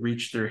outside, and they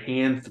reach their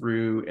hand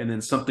through, and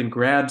then something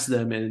grabs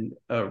them, and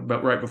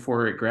but right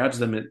before it grabs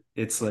them,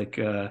 it's like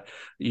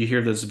you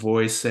hear this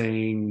voice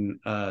saying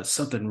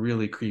something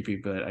really creepy,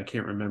 but I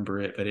can't remember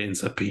it, but it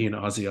ends up being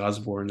Ozzy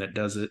Osbourne that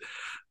does it.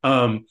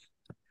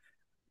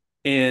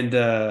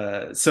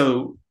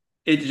 So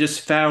it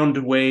just found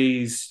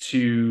ways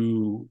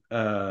to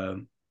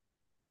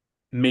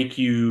make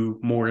you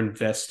more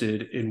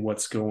invested in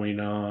what's going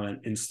on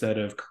instead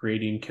of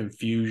creating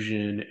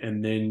confusion,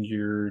 and then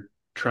you're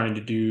trying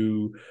to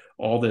do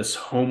all this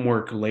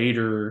homework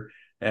later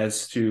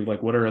as to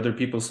like, what are other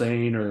people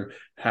saying, or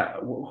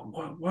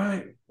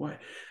why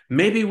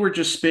maybe we're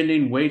just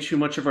spending way too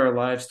much of our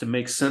lives to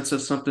make sense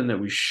of something that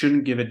we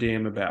shouldn't give a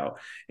damn about.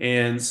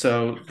 And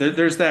so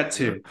there's that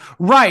too.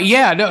 Right.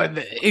 Yeah, no,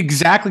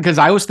 exactly. Because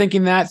I was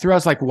thinking that through. I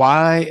was like,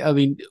 why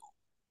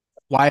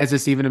is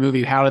this even a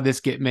movie? How did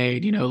this get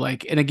made?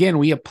 Like, and again,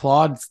 we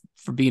applaud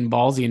for being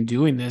ballsy and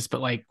doing this,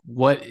 but like,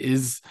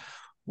 why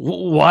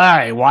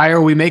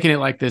are we making it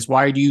like this?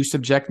 Why do you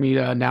subject me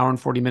to an hour and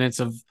 40 minutes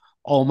of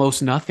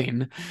almost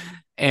nothing?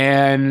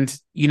 And,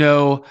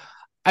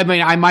 I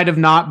mean, I might've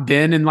not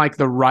been in like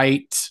the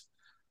right,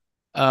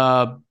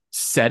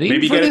 setting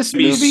maybe for this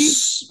movie.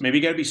 Maybe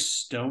you gotta be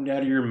stoned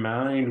out of your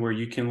mind where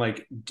you can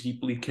like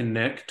deeply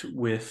connect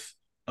with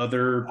all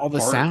the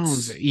parts.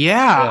 Sounds.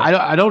 Yeah.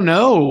 I don't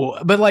know,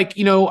 but like,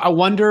 I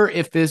wonder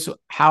if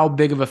how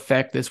big of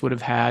effect this would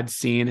have had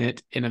seeing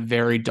it in a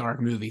very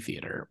dark movie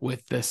theater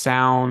with the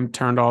sound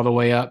turned all the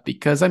way up,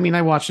 because I mean,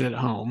 I watched it at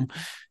home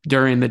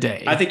during the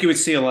day. I think you would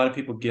see a lot of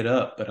people get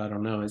up, but I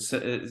don't know.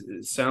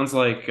 It sounds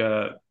like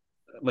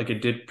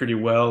it did pretty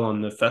well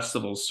on the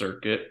festival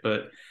circuit,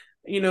 but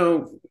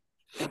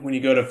when you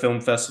go to film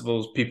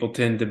festivals, people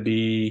tend to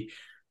be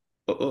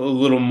a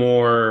little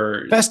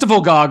more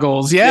festival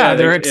goggles. Yeah,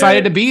 they're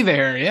excited to be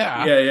there.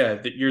 Yeah.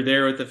 You're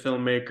there with the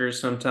filmmakers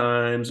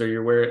sometimes, or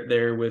you're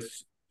there with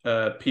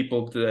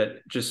people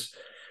that just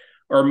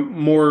are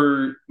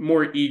more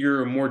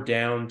eager or more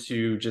down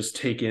to just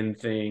take in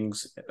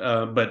things.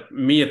 But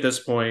me at this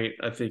point,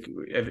 I think,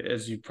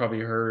 as you've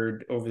probably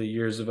heard over the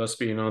years of us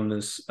being on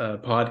this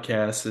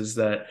podcast, is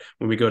that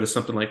when we go to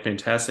something like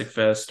Fantastic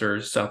Fest or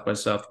South by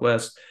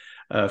Southwest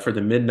for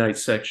the midnight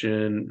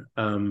section,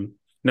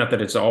 not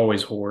that it's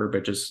always horror,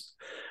 but just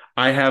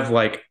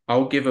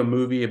I'll give a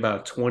movie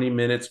about 20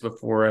 minutes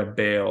before I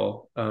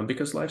bail,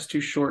 because life's too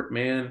short,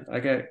 man. I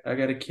got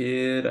a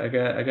kid, I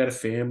got a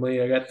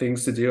family, I got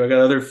things to do, I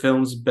got other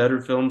films,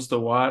 better films to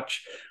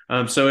watch.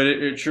 So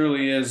it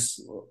truly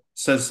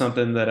says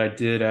something that I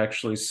did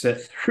actually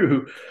sit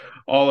through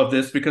all of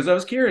this because I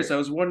was curious. I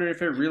was wondering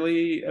if it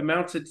really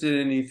amounted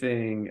to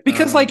anything.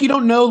 Because you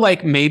don't know,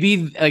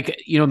 maybe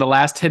the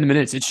last 10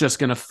 minutes, it's just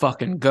going to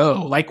fucking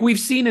go. Like we've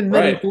seen in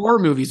many horror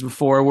movies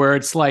before where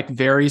it's like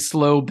very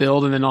slow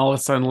build. And then all of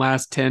a sudden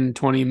last 10,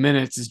 20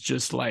 minutes is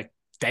just like,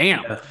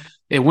 damn,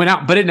 it went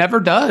out, but it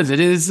never does. It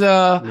is,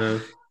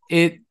 no.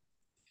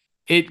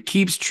 It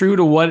keeps true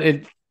to what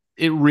it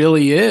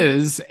really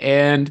is.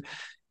 And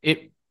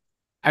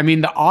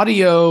the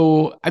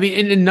audio,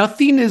 and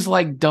nothing is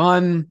like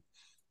done.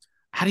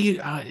 How do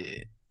you,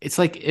 it's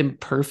like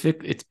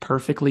imperfect. It's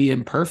perfectly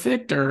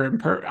imperfect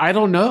or I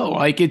don't know.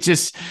 Like it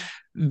just,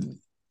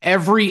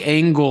 every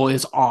angle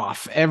is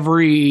off.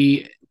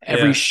 Every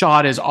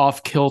shot is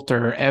off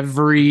kilter.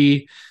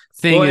 Every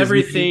component of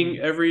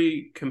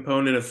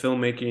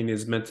filmmaking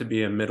is meant to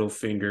be a middle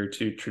finger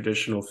to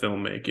traditional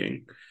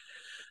filmmaking.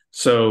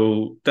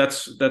 So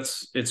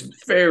it's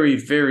very,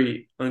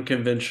 very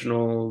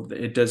unconventional.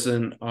 It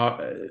doesn't,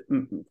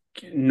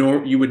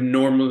 you would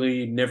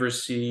normally never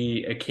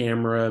see a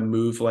camera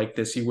move like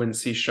this. You wouldn't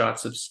see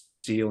shots of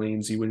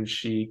ceilings. You wouldn't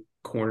see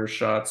corner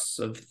shots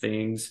of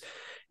things.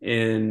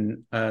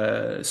 And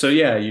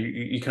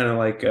you kind of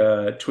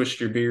like twist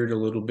your beard a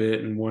little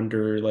bit and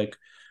wonder like,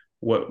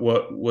 what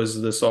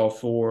was this all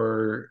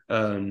for?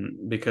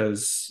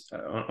 Because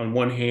on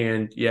one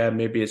hand,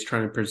 maybe it's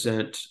trying to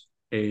present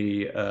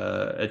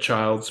a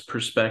child's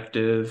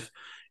perspective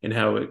and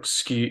how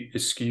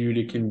skewed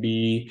it can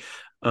be,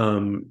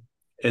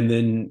 and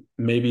then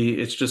maybe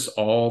it's just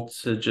all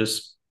to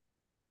just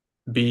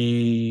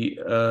be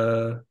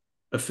a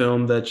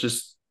film that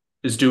just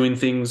is doing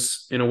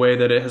things in a way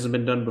that it hasn't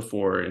been done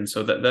before, and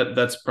so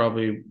that's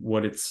probably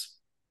what it's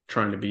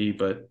trying to be.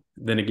 But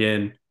then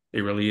again,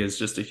 it really is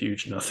just a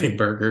huge nothing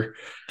burger.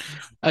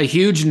 A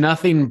huge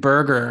nothing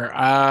burger.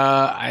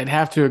 I'd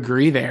have to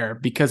agree there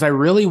because I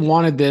really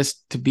wanted this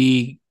to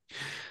be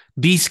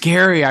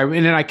scary.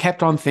 And I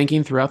kept on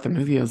thinking throughout the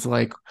movie, I was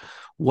like,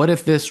 what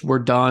if this were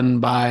done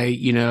by,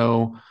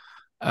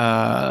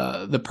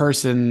 the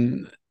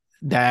person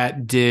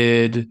that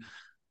did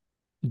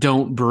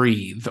Don't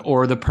Breathe,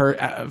 or the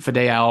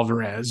Fede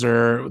Alvarez,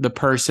 or the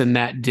person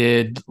that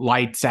did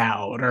Lights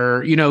Out,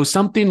 or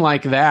something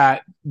like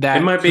that.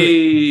 It might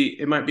be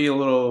a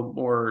little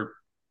more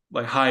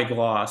like high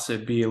gloss.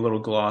 It'd be a little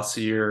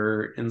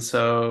glossier, and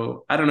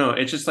so I don't know.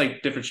 It's just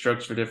like different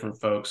strokes for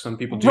different folks. Some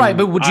people do. Right,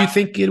 but would you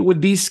think it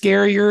would be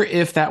scarier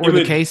if that were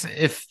the case?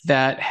 If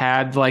that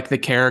had like the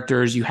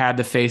characters, you had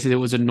to face it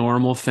was a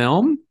normal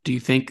film? Do you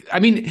think? I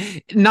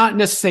mean, not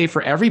necessarily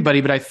for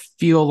everybody, but I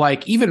feel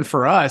like even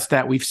for us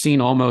that we've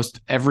seen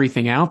almost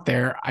everything out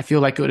there, I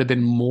feel like it would have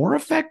been more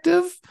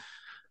effective.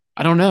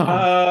 I don't know.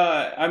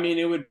 I mean,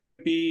 it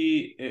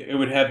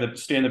would have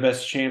stand the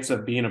best chance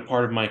of being a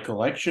part of my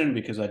collection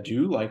because I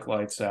do like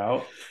Lights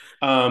Out.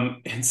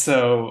 And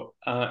so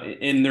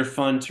and they're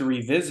fun to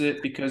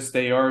revisit because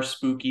they are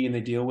spooky and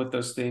they deal with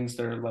those things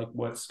that are like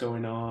what's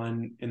going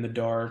on in the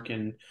dark.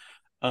 And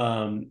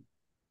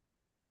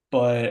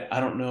but I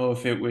don't know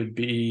if it would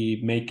be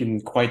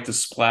making quite the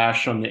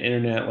splash on the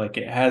internet like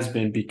it has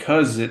been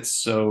because it's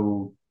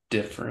so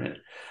different.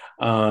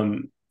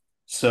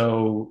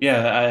 So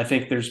yeah, I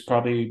think there's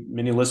probably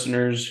many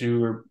listeners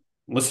who are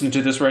listening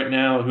to this right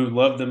now who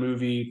love the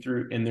movie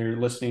and they're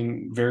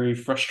listening very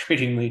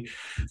frustratingly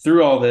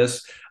through all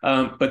this.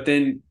 But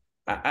then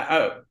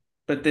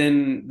but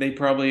then they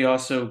probably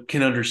also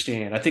can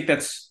understand. I think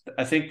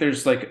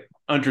there's like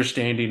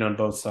understanding on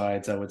both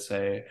sides, I would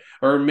say,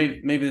 or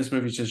maybe this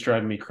movie's just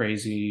driving me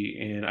crazy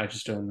and I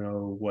just don't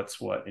know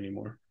what's what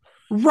anymore.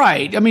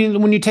 Right. I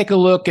mean, when you take a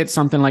look at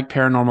something like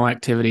Paranormal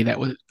Activity, that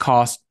would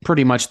cost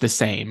pretty much the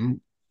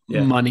same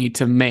money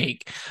to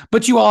make,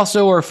 but you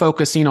also are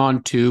focusing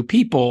on two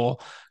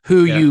people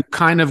who you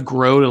kind of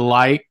grow to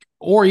like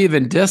or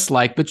even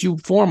dislike, but you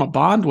form a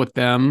bond with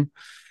them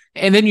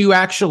and then you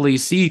actually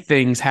see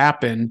things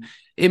happen.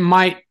 It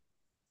might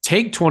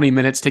take 20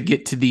 minutes to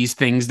get to these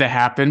things to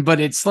happen, but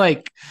it's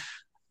like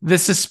the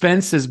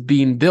suspense is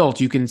being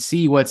built. You can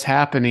see what's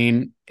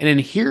happening. And in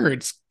here,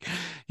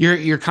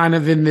 you're kind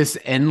of in this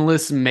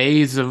endless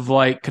maze of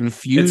like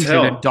confusion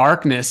and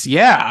darkness.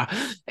 Yeah.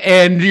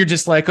 And you're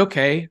just like,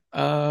 okay,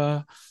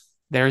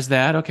 there's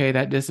that. Okay.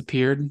 That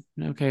disappeared.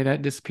 Okay.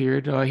 That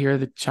disappeared. Oh, I hear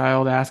the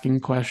child asking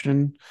a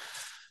question.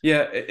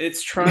 Yeah.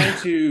 It's trying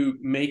to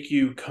make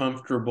you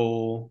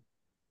comfortable,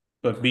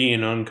 but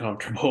being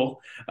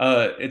uncomfortable.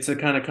 It's a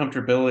kind of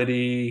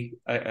comfortability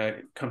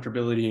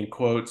in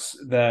quotes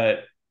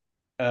that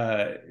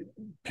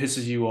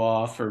pisses you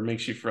off or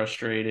makes you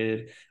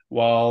frustrated.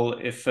 While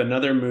if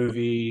another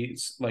movie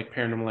like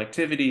Paranormal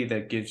Activity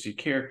that gives you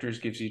characters,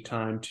 gives you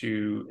time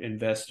to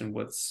invest in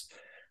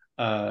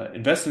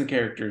invest in the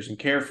characters and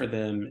care for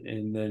them,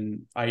 and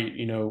then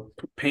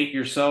paint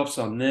yourselves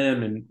on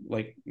them and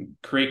like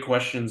create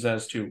questions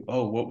as to,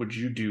 oh, what would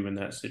you do in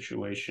that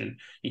situation?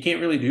 You can't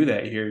really do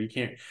that here. You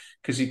can't,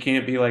 because you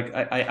can't be like,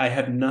 I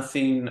have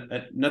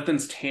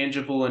nothing's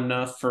tangible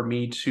enough for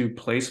me to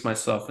place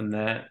myself in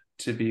that,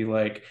 to be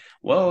like,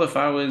 well, if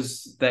I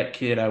was that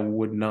kid, I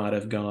would not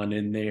have gone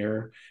in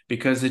there,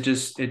 because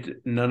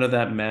none of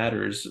that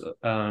matters.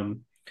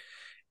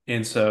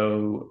 And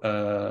so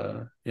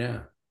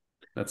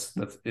that's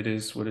it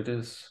is what it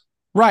is.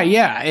 Right.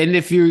 Yeah. And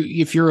if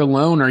you're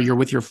alone or you're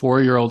with your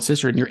 4-year-old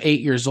sister and you're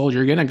 8 years old,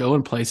 you're going to go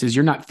in places.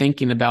 You're not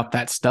thinking about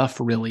that stuff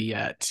really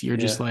yet. You're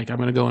just like, I'm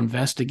going to go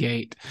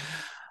investigate.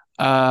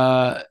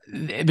 I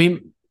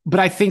mean, but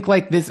I think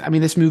like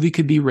this movie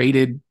could be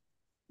rated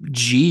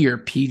G or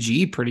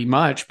PG pretty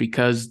much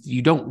because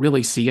you don't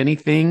really see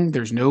anything.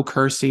 There's no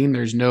cursing,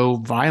 there's no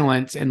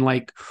violence. And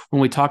like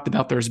when we talked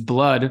about there's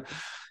blood,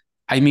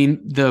 I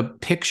mean, the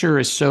picture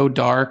is so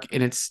dark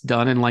and it's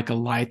done in like a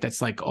light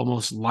that's like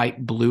almost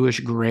light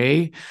bluish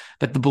gray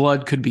that the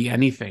blood could be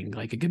anything.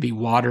 Like it could be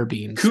water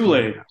being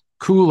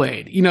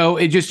Kool-Aid.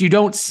 You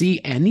don't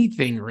see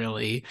anything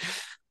really.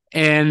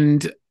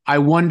 And I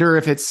wonder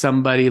if it's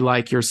somebody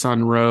like your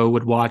son Ro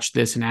would watch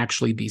this and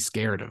actually be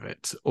scared of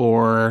it.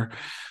 Or,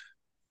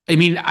 I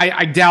mean,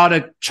 I doubt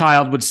a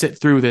child would sit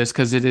through this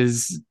because it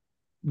is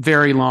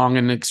very long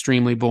and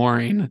extremely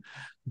boring.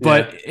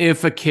 But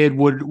if a kid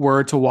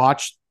were to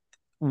watch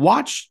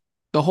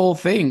the whole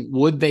thing,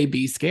 would they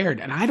be scared?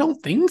 And I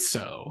don't think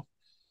so.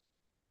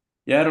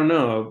 Yeah, I don't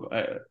know.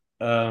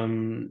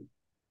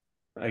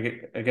 I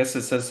guess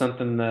it says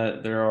something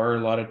that there are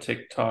a lot of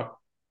TikTok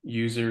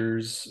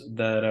users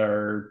that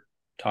are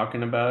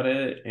talking about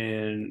it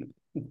and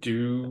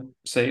do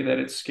say that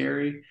it's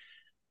scary,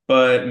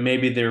 but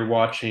maybe they're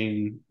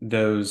watching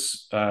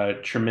those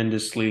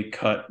tremendously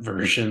cut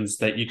versions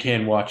that you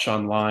can watch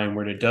online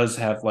where it does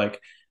have like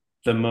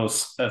the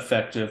most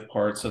effective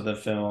parts of the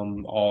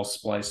film all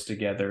spliced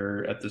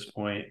together at this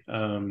point.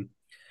 But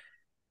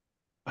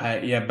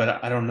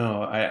I don't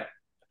know.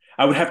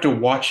 I would have to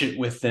watch it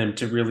with them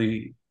to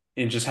really,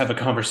 and just have a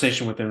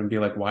conversation with them and be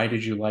like, why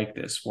did you like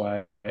this?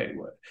 Why?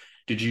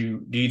 Do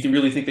you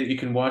really think that you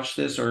can watch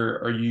this, or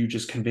are you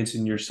just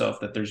convincing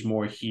yourself that there's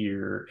more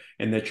here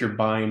and that you're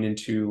buying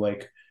into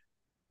like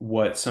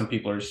what some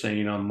people are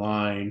saying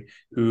online,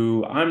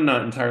 who I'm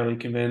not entirely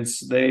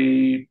convinced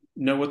they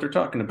know what they're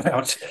talking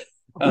about.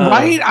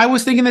 Right? I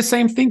was thinking the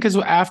same thing because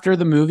after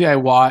the movie I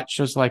watched,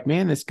 I was like,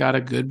 man, this got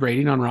a good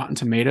rating on Rotten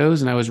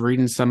Tomatoes. And I was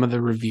reading some of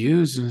the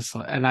reviews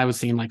and I was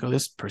seeing like, oh,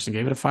 this person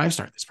gave it a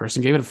 5-star. This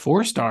person gave it a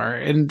 4-star.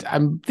 And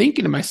I'm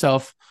thinking to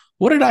myself,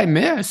 what did I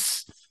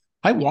miss?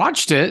 I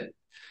watched it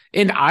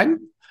and I'm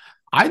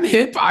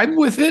hip. I'm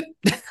with it.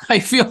 I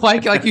feel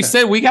like you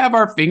said, we have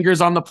our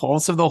fingers on the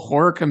pulse of the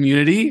horror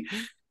community.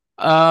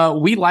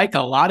 We like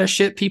a lot of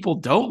shit people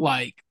don't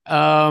like.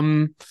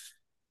 And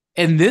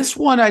this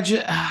one, I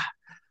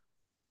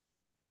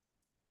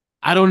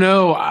don't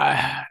know.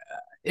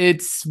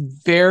 It's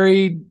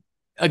very,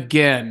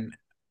 again,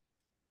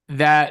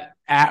 that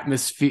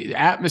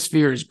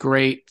atmosphere is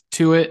great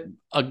to it.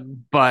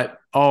 But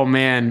oh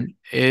man,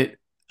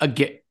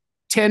 again,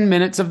 10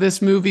 minutes of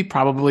this movie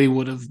probably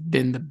would have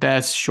been the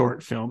best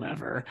short film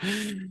ever.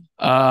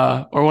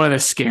 Or one of the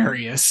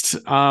scariest.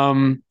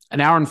 An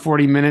hour and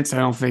 40 minutes, I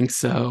don't think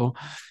so.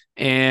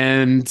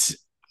 And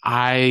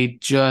I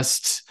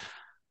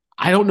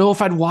don't know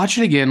if I'd watch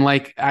it again.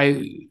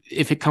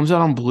 If it comes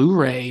out on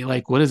Blu-ray,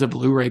 like what is a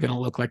Blu-ray going to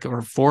look like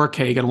or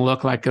 4K going to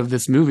look like of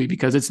this movie?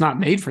 Because it's not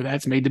made for that.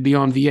 It's made to be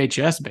on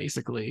VHS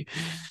basically.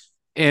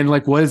 And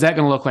like, what is that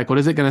going to look like? What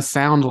is it going to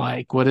sound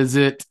like? What is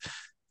it?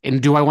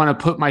 And do I want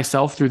to put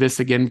myself through this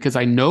again? Because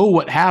I know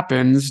what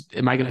happens.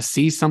 Am I going to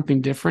see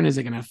something different? Is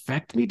it going to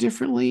affect me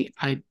differently?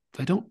 I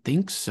don't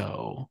think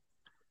so.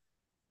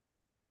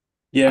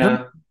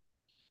 Yeah.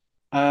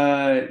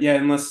 Yeah,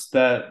 unless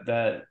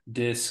that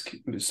disc,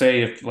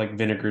 say if like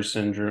Vinegar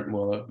Syndrome,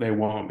 well, they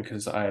won't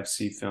because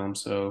IFC film,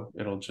 so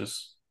it'll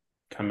just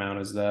come out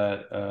as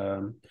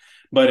that.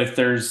 But if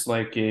there's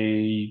like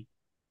a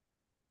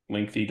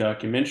lengthy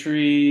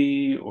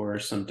documentary or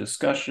some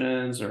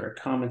discussions or a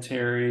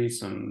commentary,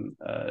 some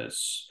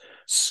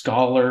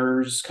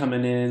scholars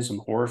coming in, some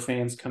horror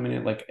fans coming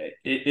in, like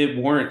it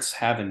warrants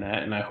having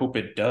that, and I hope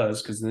it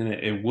does, because then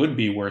it would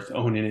be worth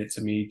owning it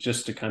to me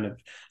just to kind of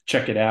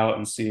check it out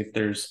and see if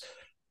there's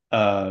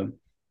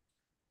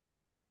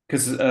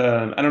because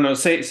I don't know,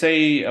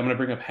 say I'm going to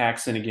bring up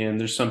Haxan again.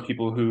 There's some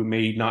people who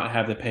may not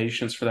have the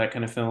patience for that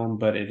kind of film,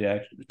 but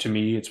to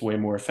me it's way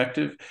more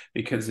effective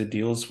because it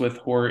deals with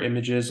horror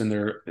images and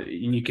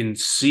you can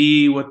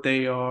see what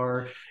they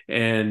are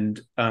and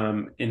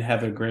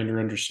have a grander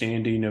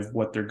understanding of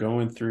what they're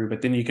going through.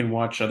 But then you can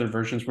watch other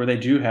versions where they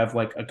do have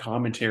like a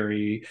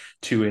commentary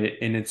to it,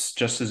 and it's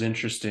just as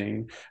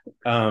interesting.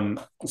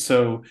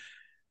 So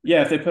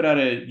yeah, if they put out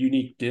a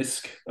unique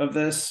disc of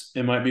this,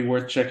 it might be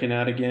worth checking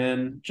out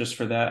again just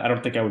for that. I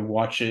don't think I would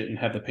watch it and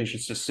have the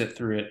patience to sit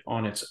through it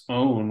on its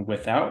own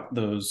without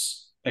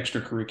those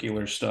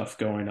extracurricular stuff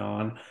going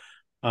on.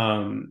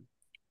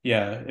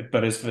 Yeah,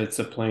 but if it's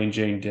a plain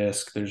Jane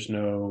disc, there's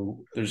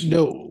no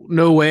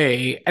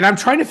way. And I'm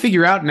trying to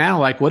figure out now,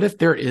 like, what if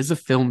there is a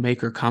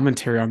filmmaker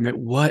commentary on it?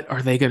 What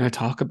are they going to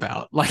talk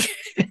about? Like,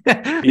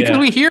 because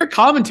we hear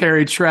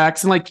commentary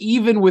tracks, and like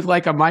even with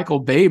like a Michael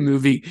Bay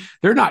movie,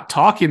 they're not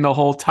talking the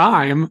whole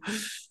time.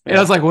 And I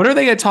was like, what are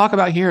they going to talk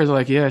about here? They're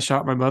like, yeah, I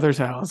shot my mother's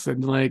house,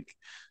 and like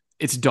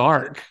it's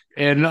dark,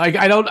 and like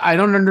I don't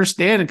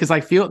understand it, because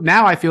I feel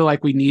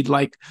like we need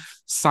like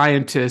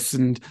scientists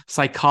and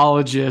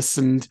psychologists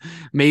and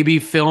maybe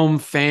film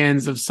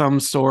fans of some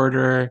sort,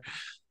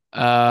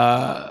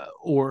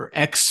 or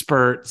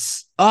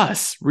experts,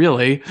 us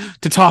really,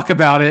 to talk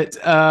about it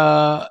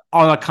on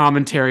a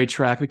commentary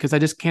track, because I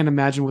just can't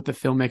imagine what the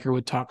filmmaker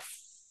would talk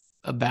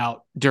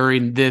about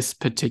during this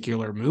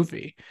particular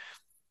movie.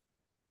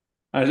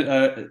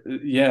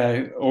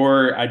 Yeah,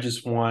 or I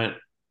just want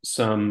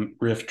some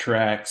riff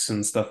tracks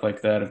and stuff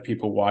like that of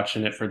people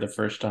watching it for the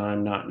first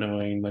time, not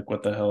knowing like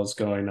what the hell is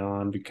going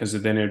on, because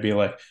then it'd be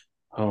like,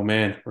 oh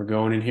man, we're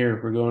going in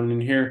here,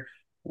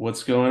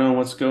 what's going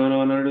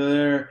on under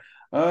there?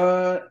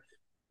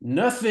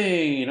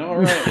 Nothing. All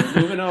right,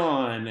 we're moving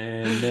on.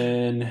 And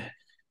then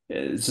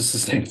it's just the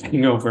same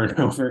thing over and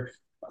over.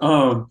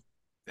 A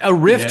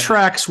riff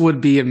tracks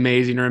would be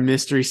amazing, or a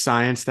Mystery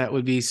Science. That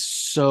would be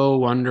so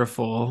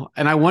wonderful.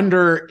 And I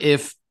wonder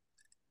if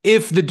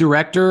the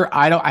director,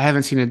 I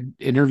haven't seen an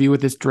interview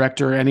with this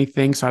director or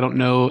anything, so I don't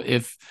know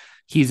if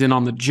he's in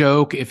on the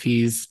joke, if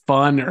he's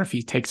fun, or if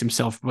he takes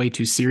himself way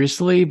too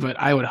seriously. But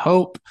I would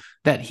hope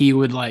that he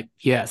would like,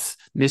 yes,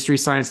 Mystery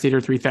Science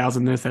Theater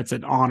 3000, that's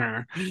an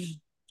honor.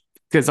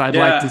 Because I'd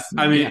like to.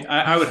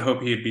 I would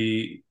hope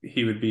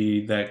he would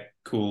be that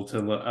cool to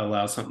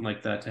allow something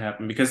like that to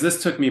happen, because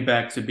this took me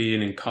back to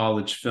being in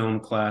college film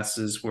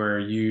classes where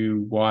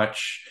you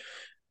watch.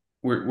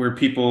 Where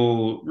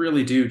people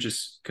really do,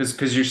 just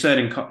because you're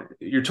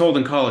told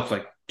in college,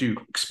 like, do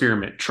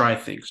experiment, try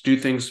things, do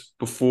things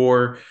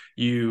before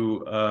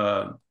you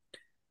are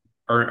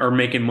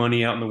making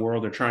money out in the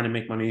world, or trying to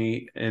make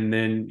money, and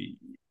then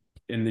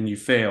you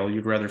fail.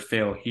 You'd rather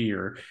fail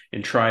here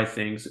and try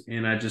things.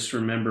 And I just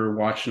remember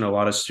watching a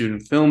lot of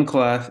student films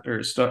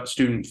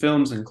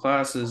in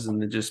classes,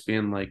 and then just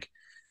being like,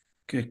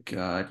 good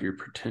God, you're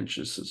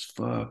pretentious as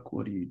fuck.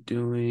 What are you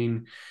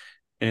doing?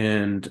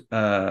 And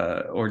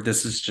or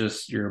this is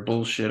just, you're a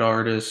bullshit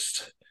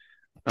artist.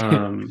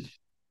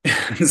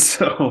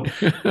 So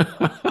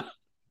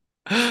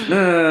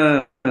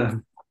No,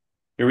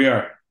 here we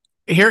are.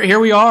 Here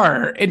we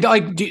are. And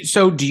like, do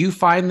you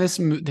find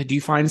do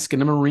you find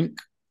Skinamarink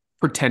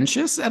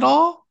pretentious at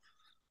all?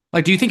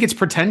 Like, do you think it's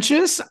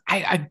pretentious?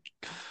 I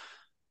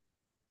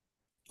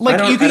like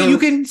I don't.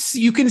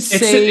 you can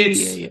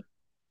say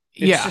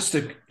yeah.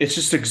 It's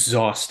just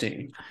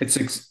exhausting. It's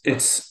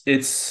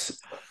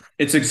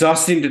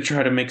exhausting to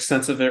try to make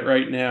sense of it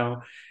right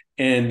now,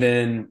 and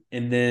then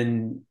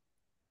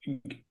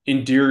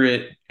endure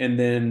it, and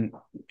then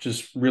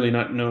just really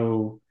not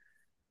know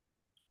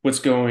what's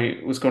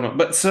going on.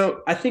 But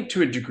so I think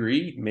to a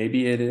degree,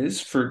 maybe it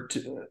is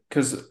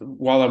because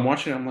while I'm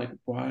watching, I'm like,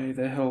 why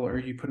the hell are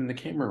you putting the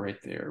camera right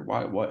there?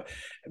 Why what?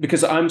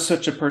 Because I'm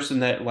such a person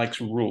that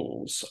likes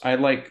rules. I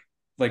like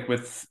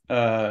with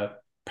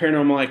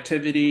Paranormal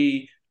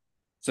Activity.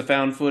 It's a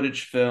found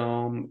footage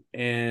film,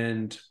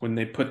 and when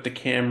they put the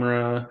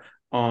camera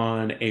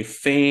on a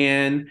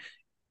fan,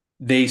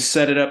 they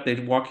set it up, they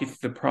walk you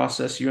through the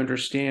process, you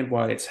understand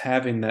why it's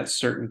having that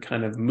certain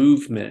kind of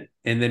movement,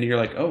 and then you're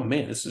like, oh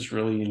man, this is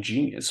really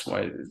ingenious,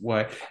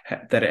 that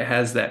it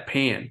has that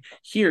pan.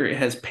 Here it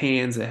has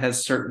pans, it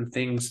has certain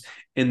things,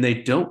 and they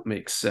don't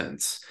make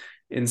sense.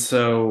 And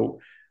so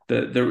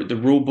the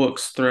rule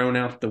book's thrown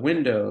out the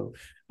window.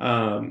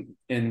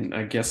 And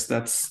I guess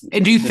that's.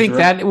 And do you think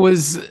that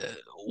was,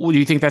 do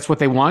you think that's what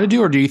they want to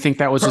do, or do you think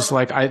that was just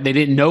like they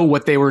didn't know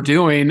what they were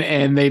doing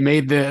and they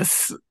made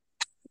this?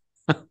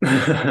 To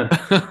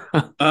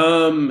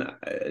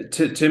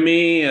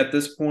me at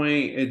this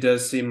point, it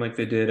does seem like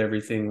they did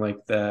everything like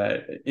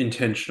that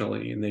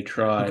intentionally, and they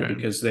tried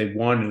because they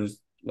wanted to,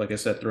 like I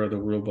said, throw the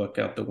rule book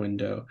out the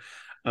window.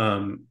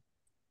 And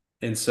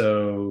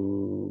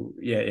so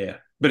yeah,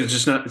 but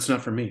it's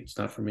not for me. It's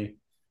not for me.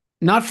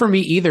 Not for me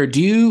either. Do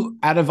you,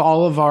 out of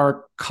all of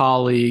our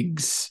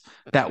colleagues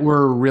that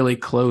we're really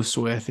close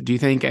with, do you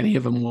think any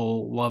of them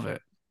will love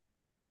it?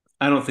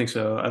 I don't think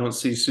so. I don't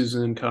see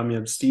Susan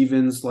Kamiab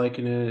Stevens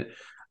liking it.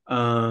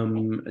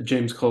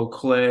 James Cole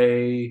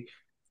Clay.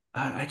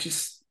 I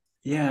just,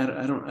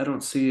 yeah, I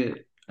don't see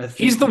it. I think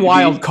he's the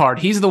wild card.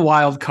 He's the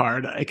wild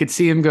card. I could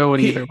see him going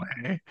either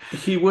way.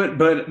 He would,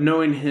 but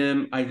knowing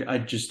him, I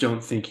just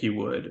don't think he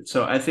would.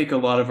 So I think a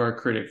lot of our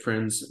critic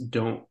friends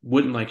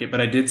wouldn't like it.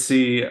 But I did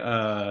see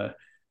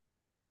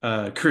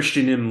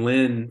Christian M.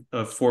 Lynn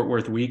of Fort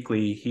Worth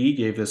Weekly. He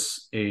gave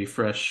us a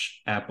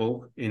fresh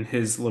apple in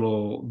his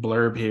little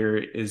blurb here.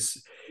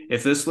 Is,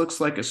 if this looks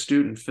like a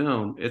student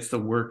film, it's the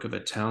work of a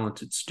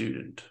talented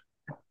student.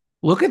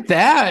 Look at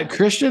that,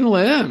 Christian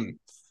Lim.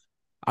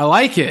 I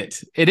like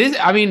it. It is.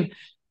 I mean,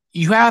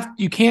 you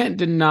can't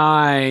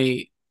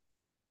deny,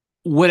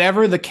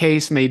 whatever the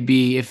case may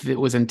be, if it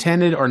was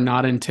intended or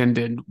not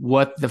intended,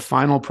 what the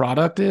final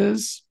product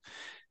is.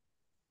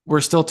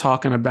 We're still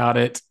talking about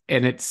it,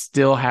 and it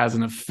still has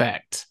an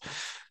effect.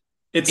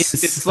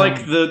 It's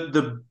like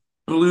the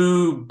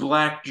blue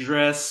black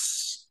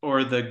dress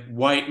or the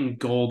white and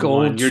gold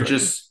one. You're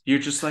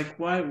just like,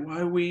 why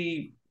are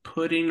we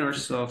putting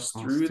ourselves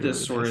through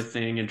this sort of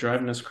thing and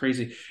driving us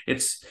crazy?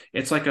 It's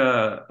like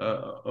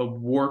a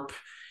warp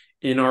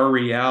in our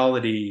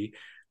reality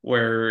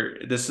where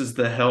this is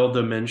the hell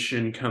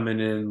dimension coming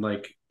in.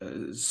 Like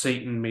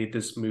Satan made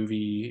this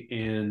movie,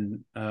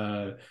 and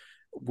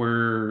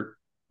we're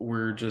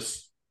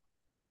just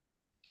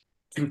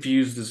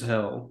confused as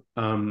hell.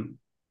 And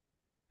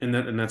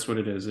that's what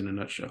it is in a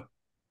nutshell.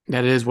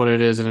 That is what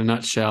it is in a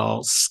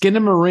nutshell.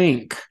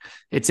 Skinamarink.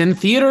 It's in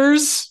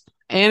theaters,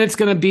 and it's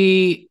going to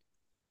be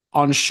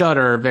on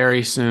Shudder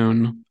very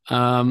soon.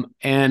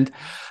 And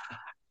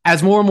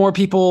as more and more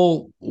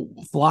people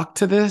flock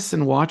to this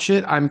and watch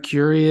it, I'm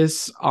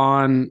curious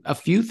on a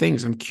few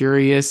things. I'm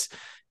curious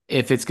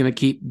if it's going to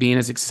keep being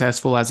as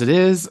successful as it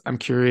is. I'm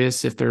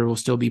curious if there will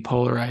still be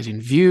polarizing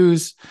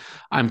views.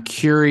 I'm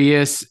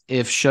curious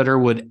if Shudder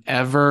would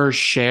ever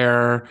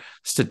share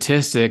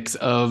statistics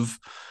of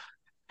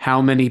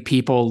how many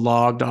people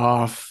logged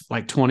off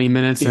like 20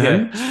 minutes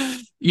in.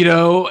 You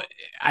know,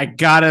 I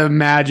gotta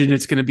imagine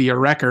it's going to be a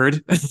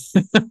record.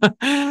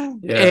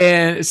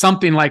 And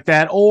something like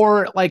that.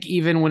 Or like,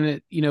 even when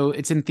it,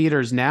 it's in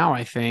theaters now,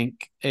 I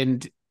think,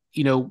 and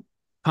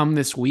come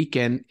this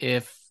weekend,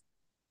 if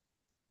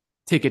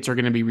tickets are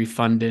going to be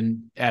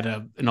refunded at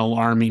an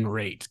alarming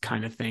rate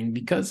kind of thing,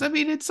 because I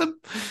mean, it's like,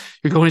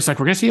 we're going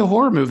to see a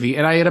horror movie.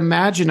 And I'd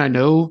imagine, I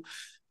know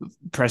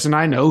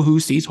who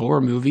sees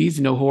horror movies.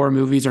 Horror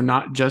movies are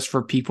not just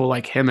for people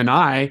like him and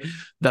I.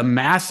 The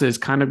masses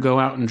kind of go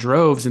out in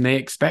droves, and they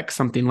expect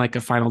something like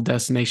a Final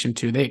Destination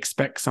 2. They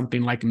expect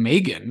something like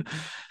Megan.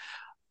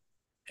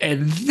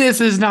 And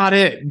this is not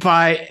it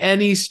by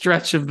any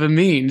stretch of the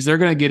means. They're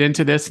going to get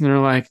into this and they're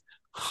like,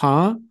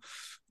 huh?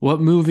 What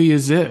movie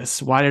is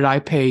this? Why did I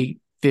pay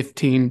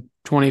 $15,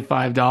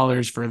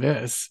 $25 for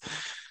this?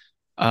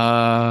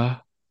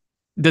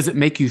 Does it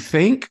make you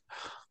think?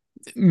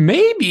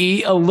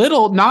 Maybe a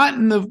little, not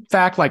in the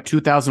fact like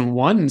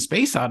 2001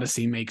 Space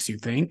Odyssey makes you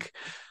think,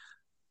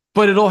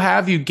 but it'll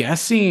have you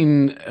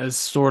guessing as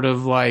sort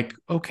of like,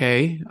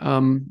 okay,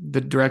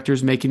 the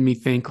director's making me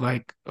think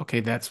like,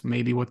 okay, that's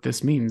maybe what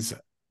this means.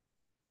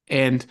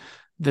 And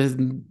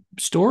the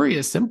story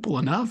is simple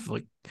enough.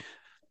 Like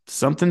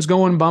something's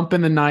going bump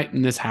in the night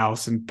in this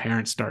house, and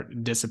parents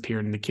start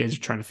disappearing, and the kids are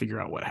trying to figure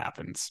out what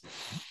happens.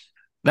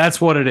 That's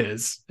what it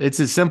is. It's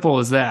as simple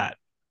as that.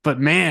 But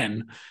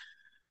man,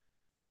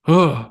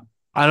 I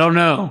don't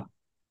know.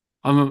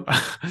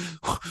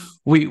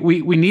 We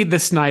need the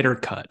Snyder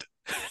cut.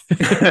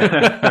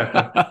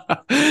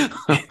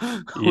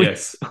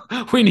 Yes,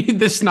 we need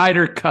the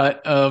Snyder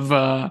cut of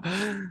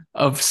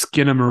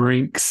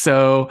Skinamarink.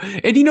 So,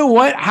 and you know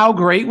what? How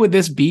great would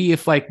this be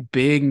if like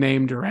big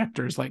name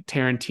directors like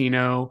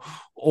Tarantino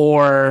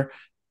or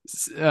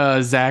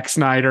Zack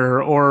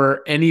Snyder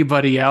or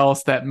anybody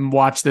else that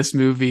watched this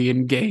movie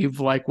and gave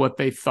like what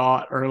they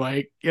thought, or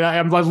like,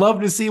 I'd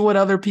love to see what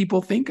other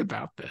people think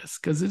about this,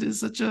 because it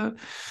is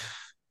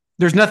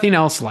there's nothing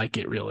else like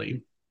it,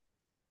 really.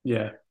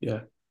 Yeah.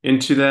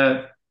 Into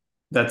that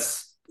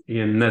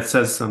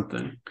says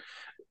something.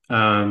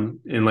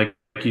 And like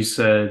you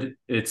said,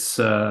 it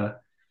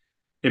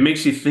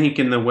makes you think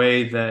in the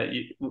way that,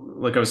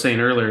 like I was saying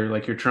earlier,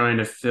 like you're trying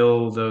to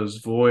fill those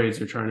voids,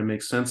 you're trying to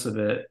make sense of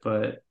it,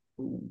 but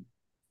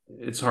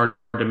it's hard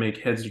to make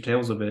heads or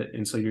tails of it.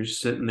 And so you're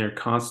sitting there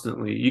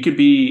constantly. You could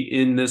be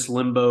in this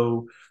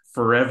limbo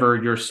forever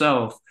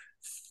yourself,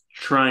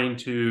 trying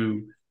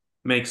to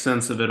make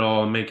sense of it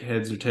all and make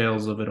heads or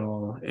tails of it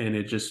all. And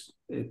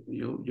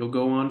you'll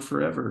go on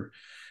forever.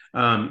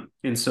 And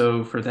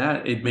so for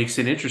that, it makes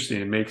it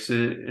interesting.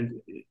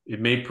 It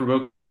may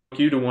provoke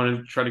you to want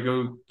to try to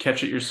go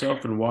catch it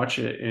yourself and watch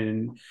it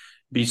and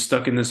be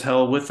stuck in this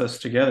hell with us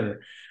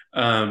together.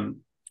 But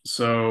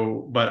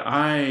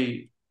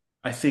I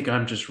think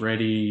I'm just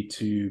ready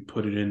to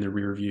put it in the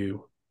rear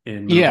view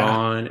and move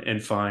on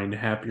and find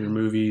happier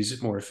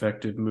movies, more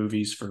effective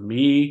movies for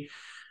me.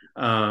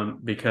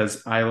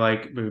 Because I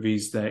like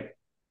movies that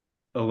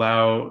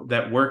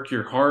work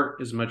your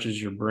heart as much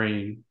as your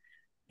brain.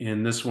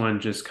 And this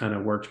one just kind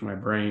of worked my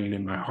brain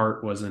and my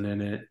heart wasn't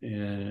in it.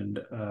 And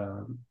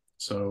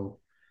so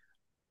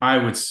I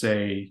would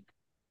say,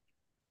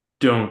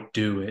 don't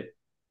do it.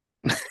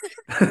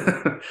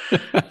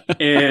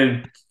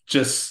 And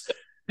just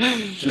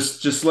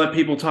let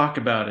people talk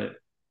about it.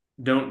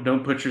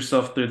 Don't put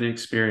yourself through the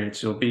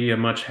experience. You'll be a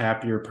much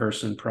happier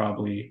person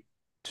probably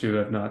to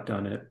have not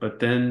done it. But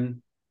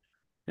then,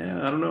 I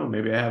don't know,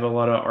 maybe I have a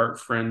lot of art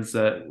friends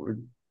that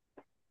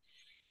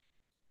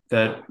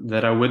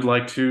I would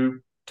like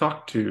to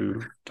talk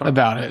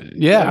about it.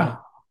 Yeah.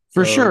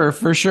 For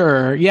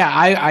sure. Yeah,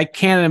 I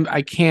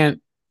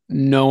can't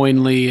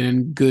knowingly and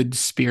in good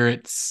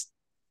spirits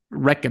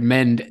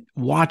recommend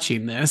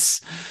watching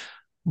this.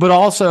 But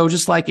also,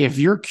 just like, if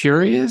you're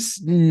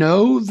curious,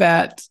 know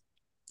that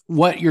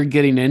what you're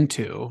getting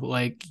into,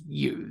 like,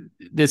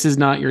 this is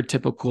not your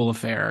typical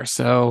affair.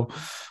 So,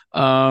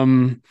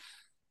 that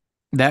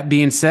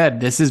being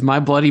said, this is My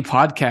Bloody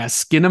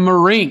Podcast,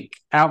 Skinamarink,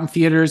 out in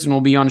theaters and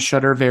will be on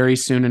Shudder very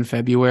soon in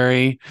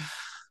February.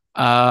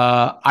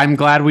 I'm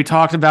glad we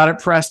talked about it,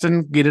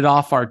 Preston. Get it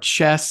off our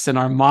chests and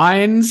our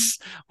minds.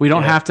 We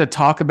don't have to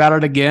talk about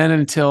it again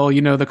until,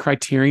 the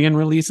Criterion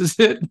releases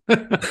it.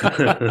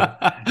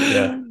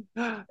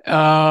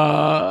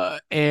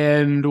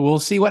 And we'll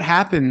see what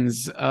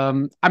happens.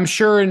 I'm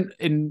sure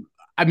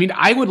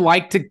I would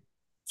like to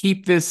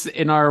keep this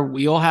in our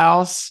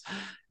wheelhouse,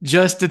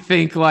 just to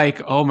think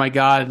like, oh my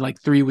God,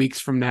 like 3 weeks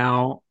from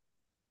now,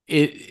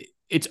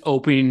 it's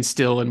opening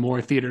still in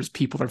more theaters.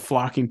 People are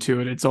flocking to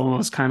it. It's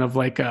almost kind of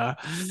like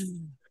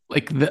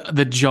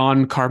the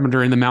John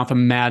Carpenter in the Mouth of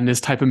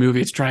Madness type of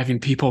movie. It's driving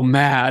people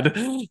mad.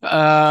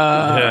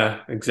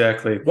 Yeah,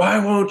 exactly.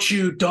 Why won't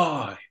you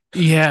die?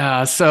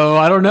 Yeah. So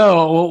I don't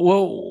know.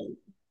 Well,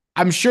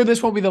 I'm sure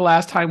this won't be the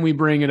last time we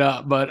bring it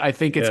up, but I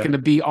think it's going to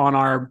be on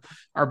our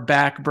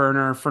back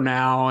burner for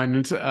now.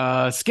 And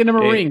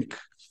Skinamarink.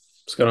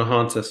 It's going to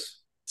haunt us.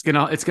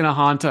 It's gonna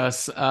haunt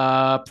us.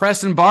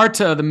 Preston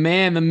Barta, the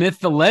man, the myth,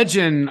 the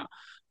legend,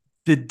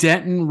 the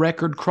Denton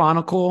Record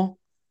Chronicle,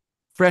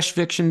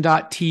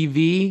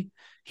 freshfiction.tv.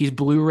 He's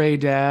Blu-ray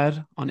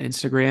Dad on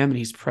Instagram, and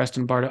he's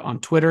Preston Barta on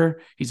Twitter.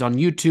 He's on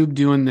YouTube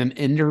doing them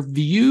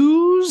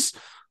interviews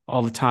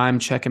all the time.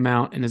 Check him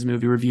out in his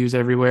movie reviews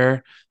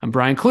everywhere. I'm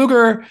Brian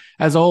Kluger,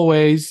 as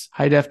always.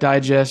 High Def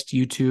Digest,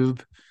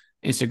 YouTube,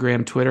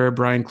 Instagram, Twitter,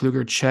 Brian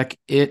Kluger. Check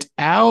it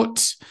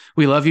out.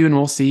 We love you, and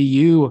we'll see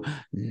you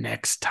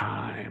next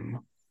time.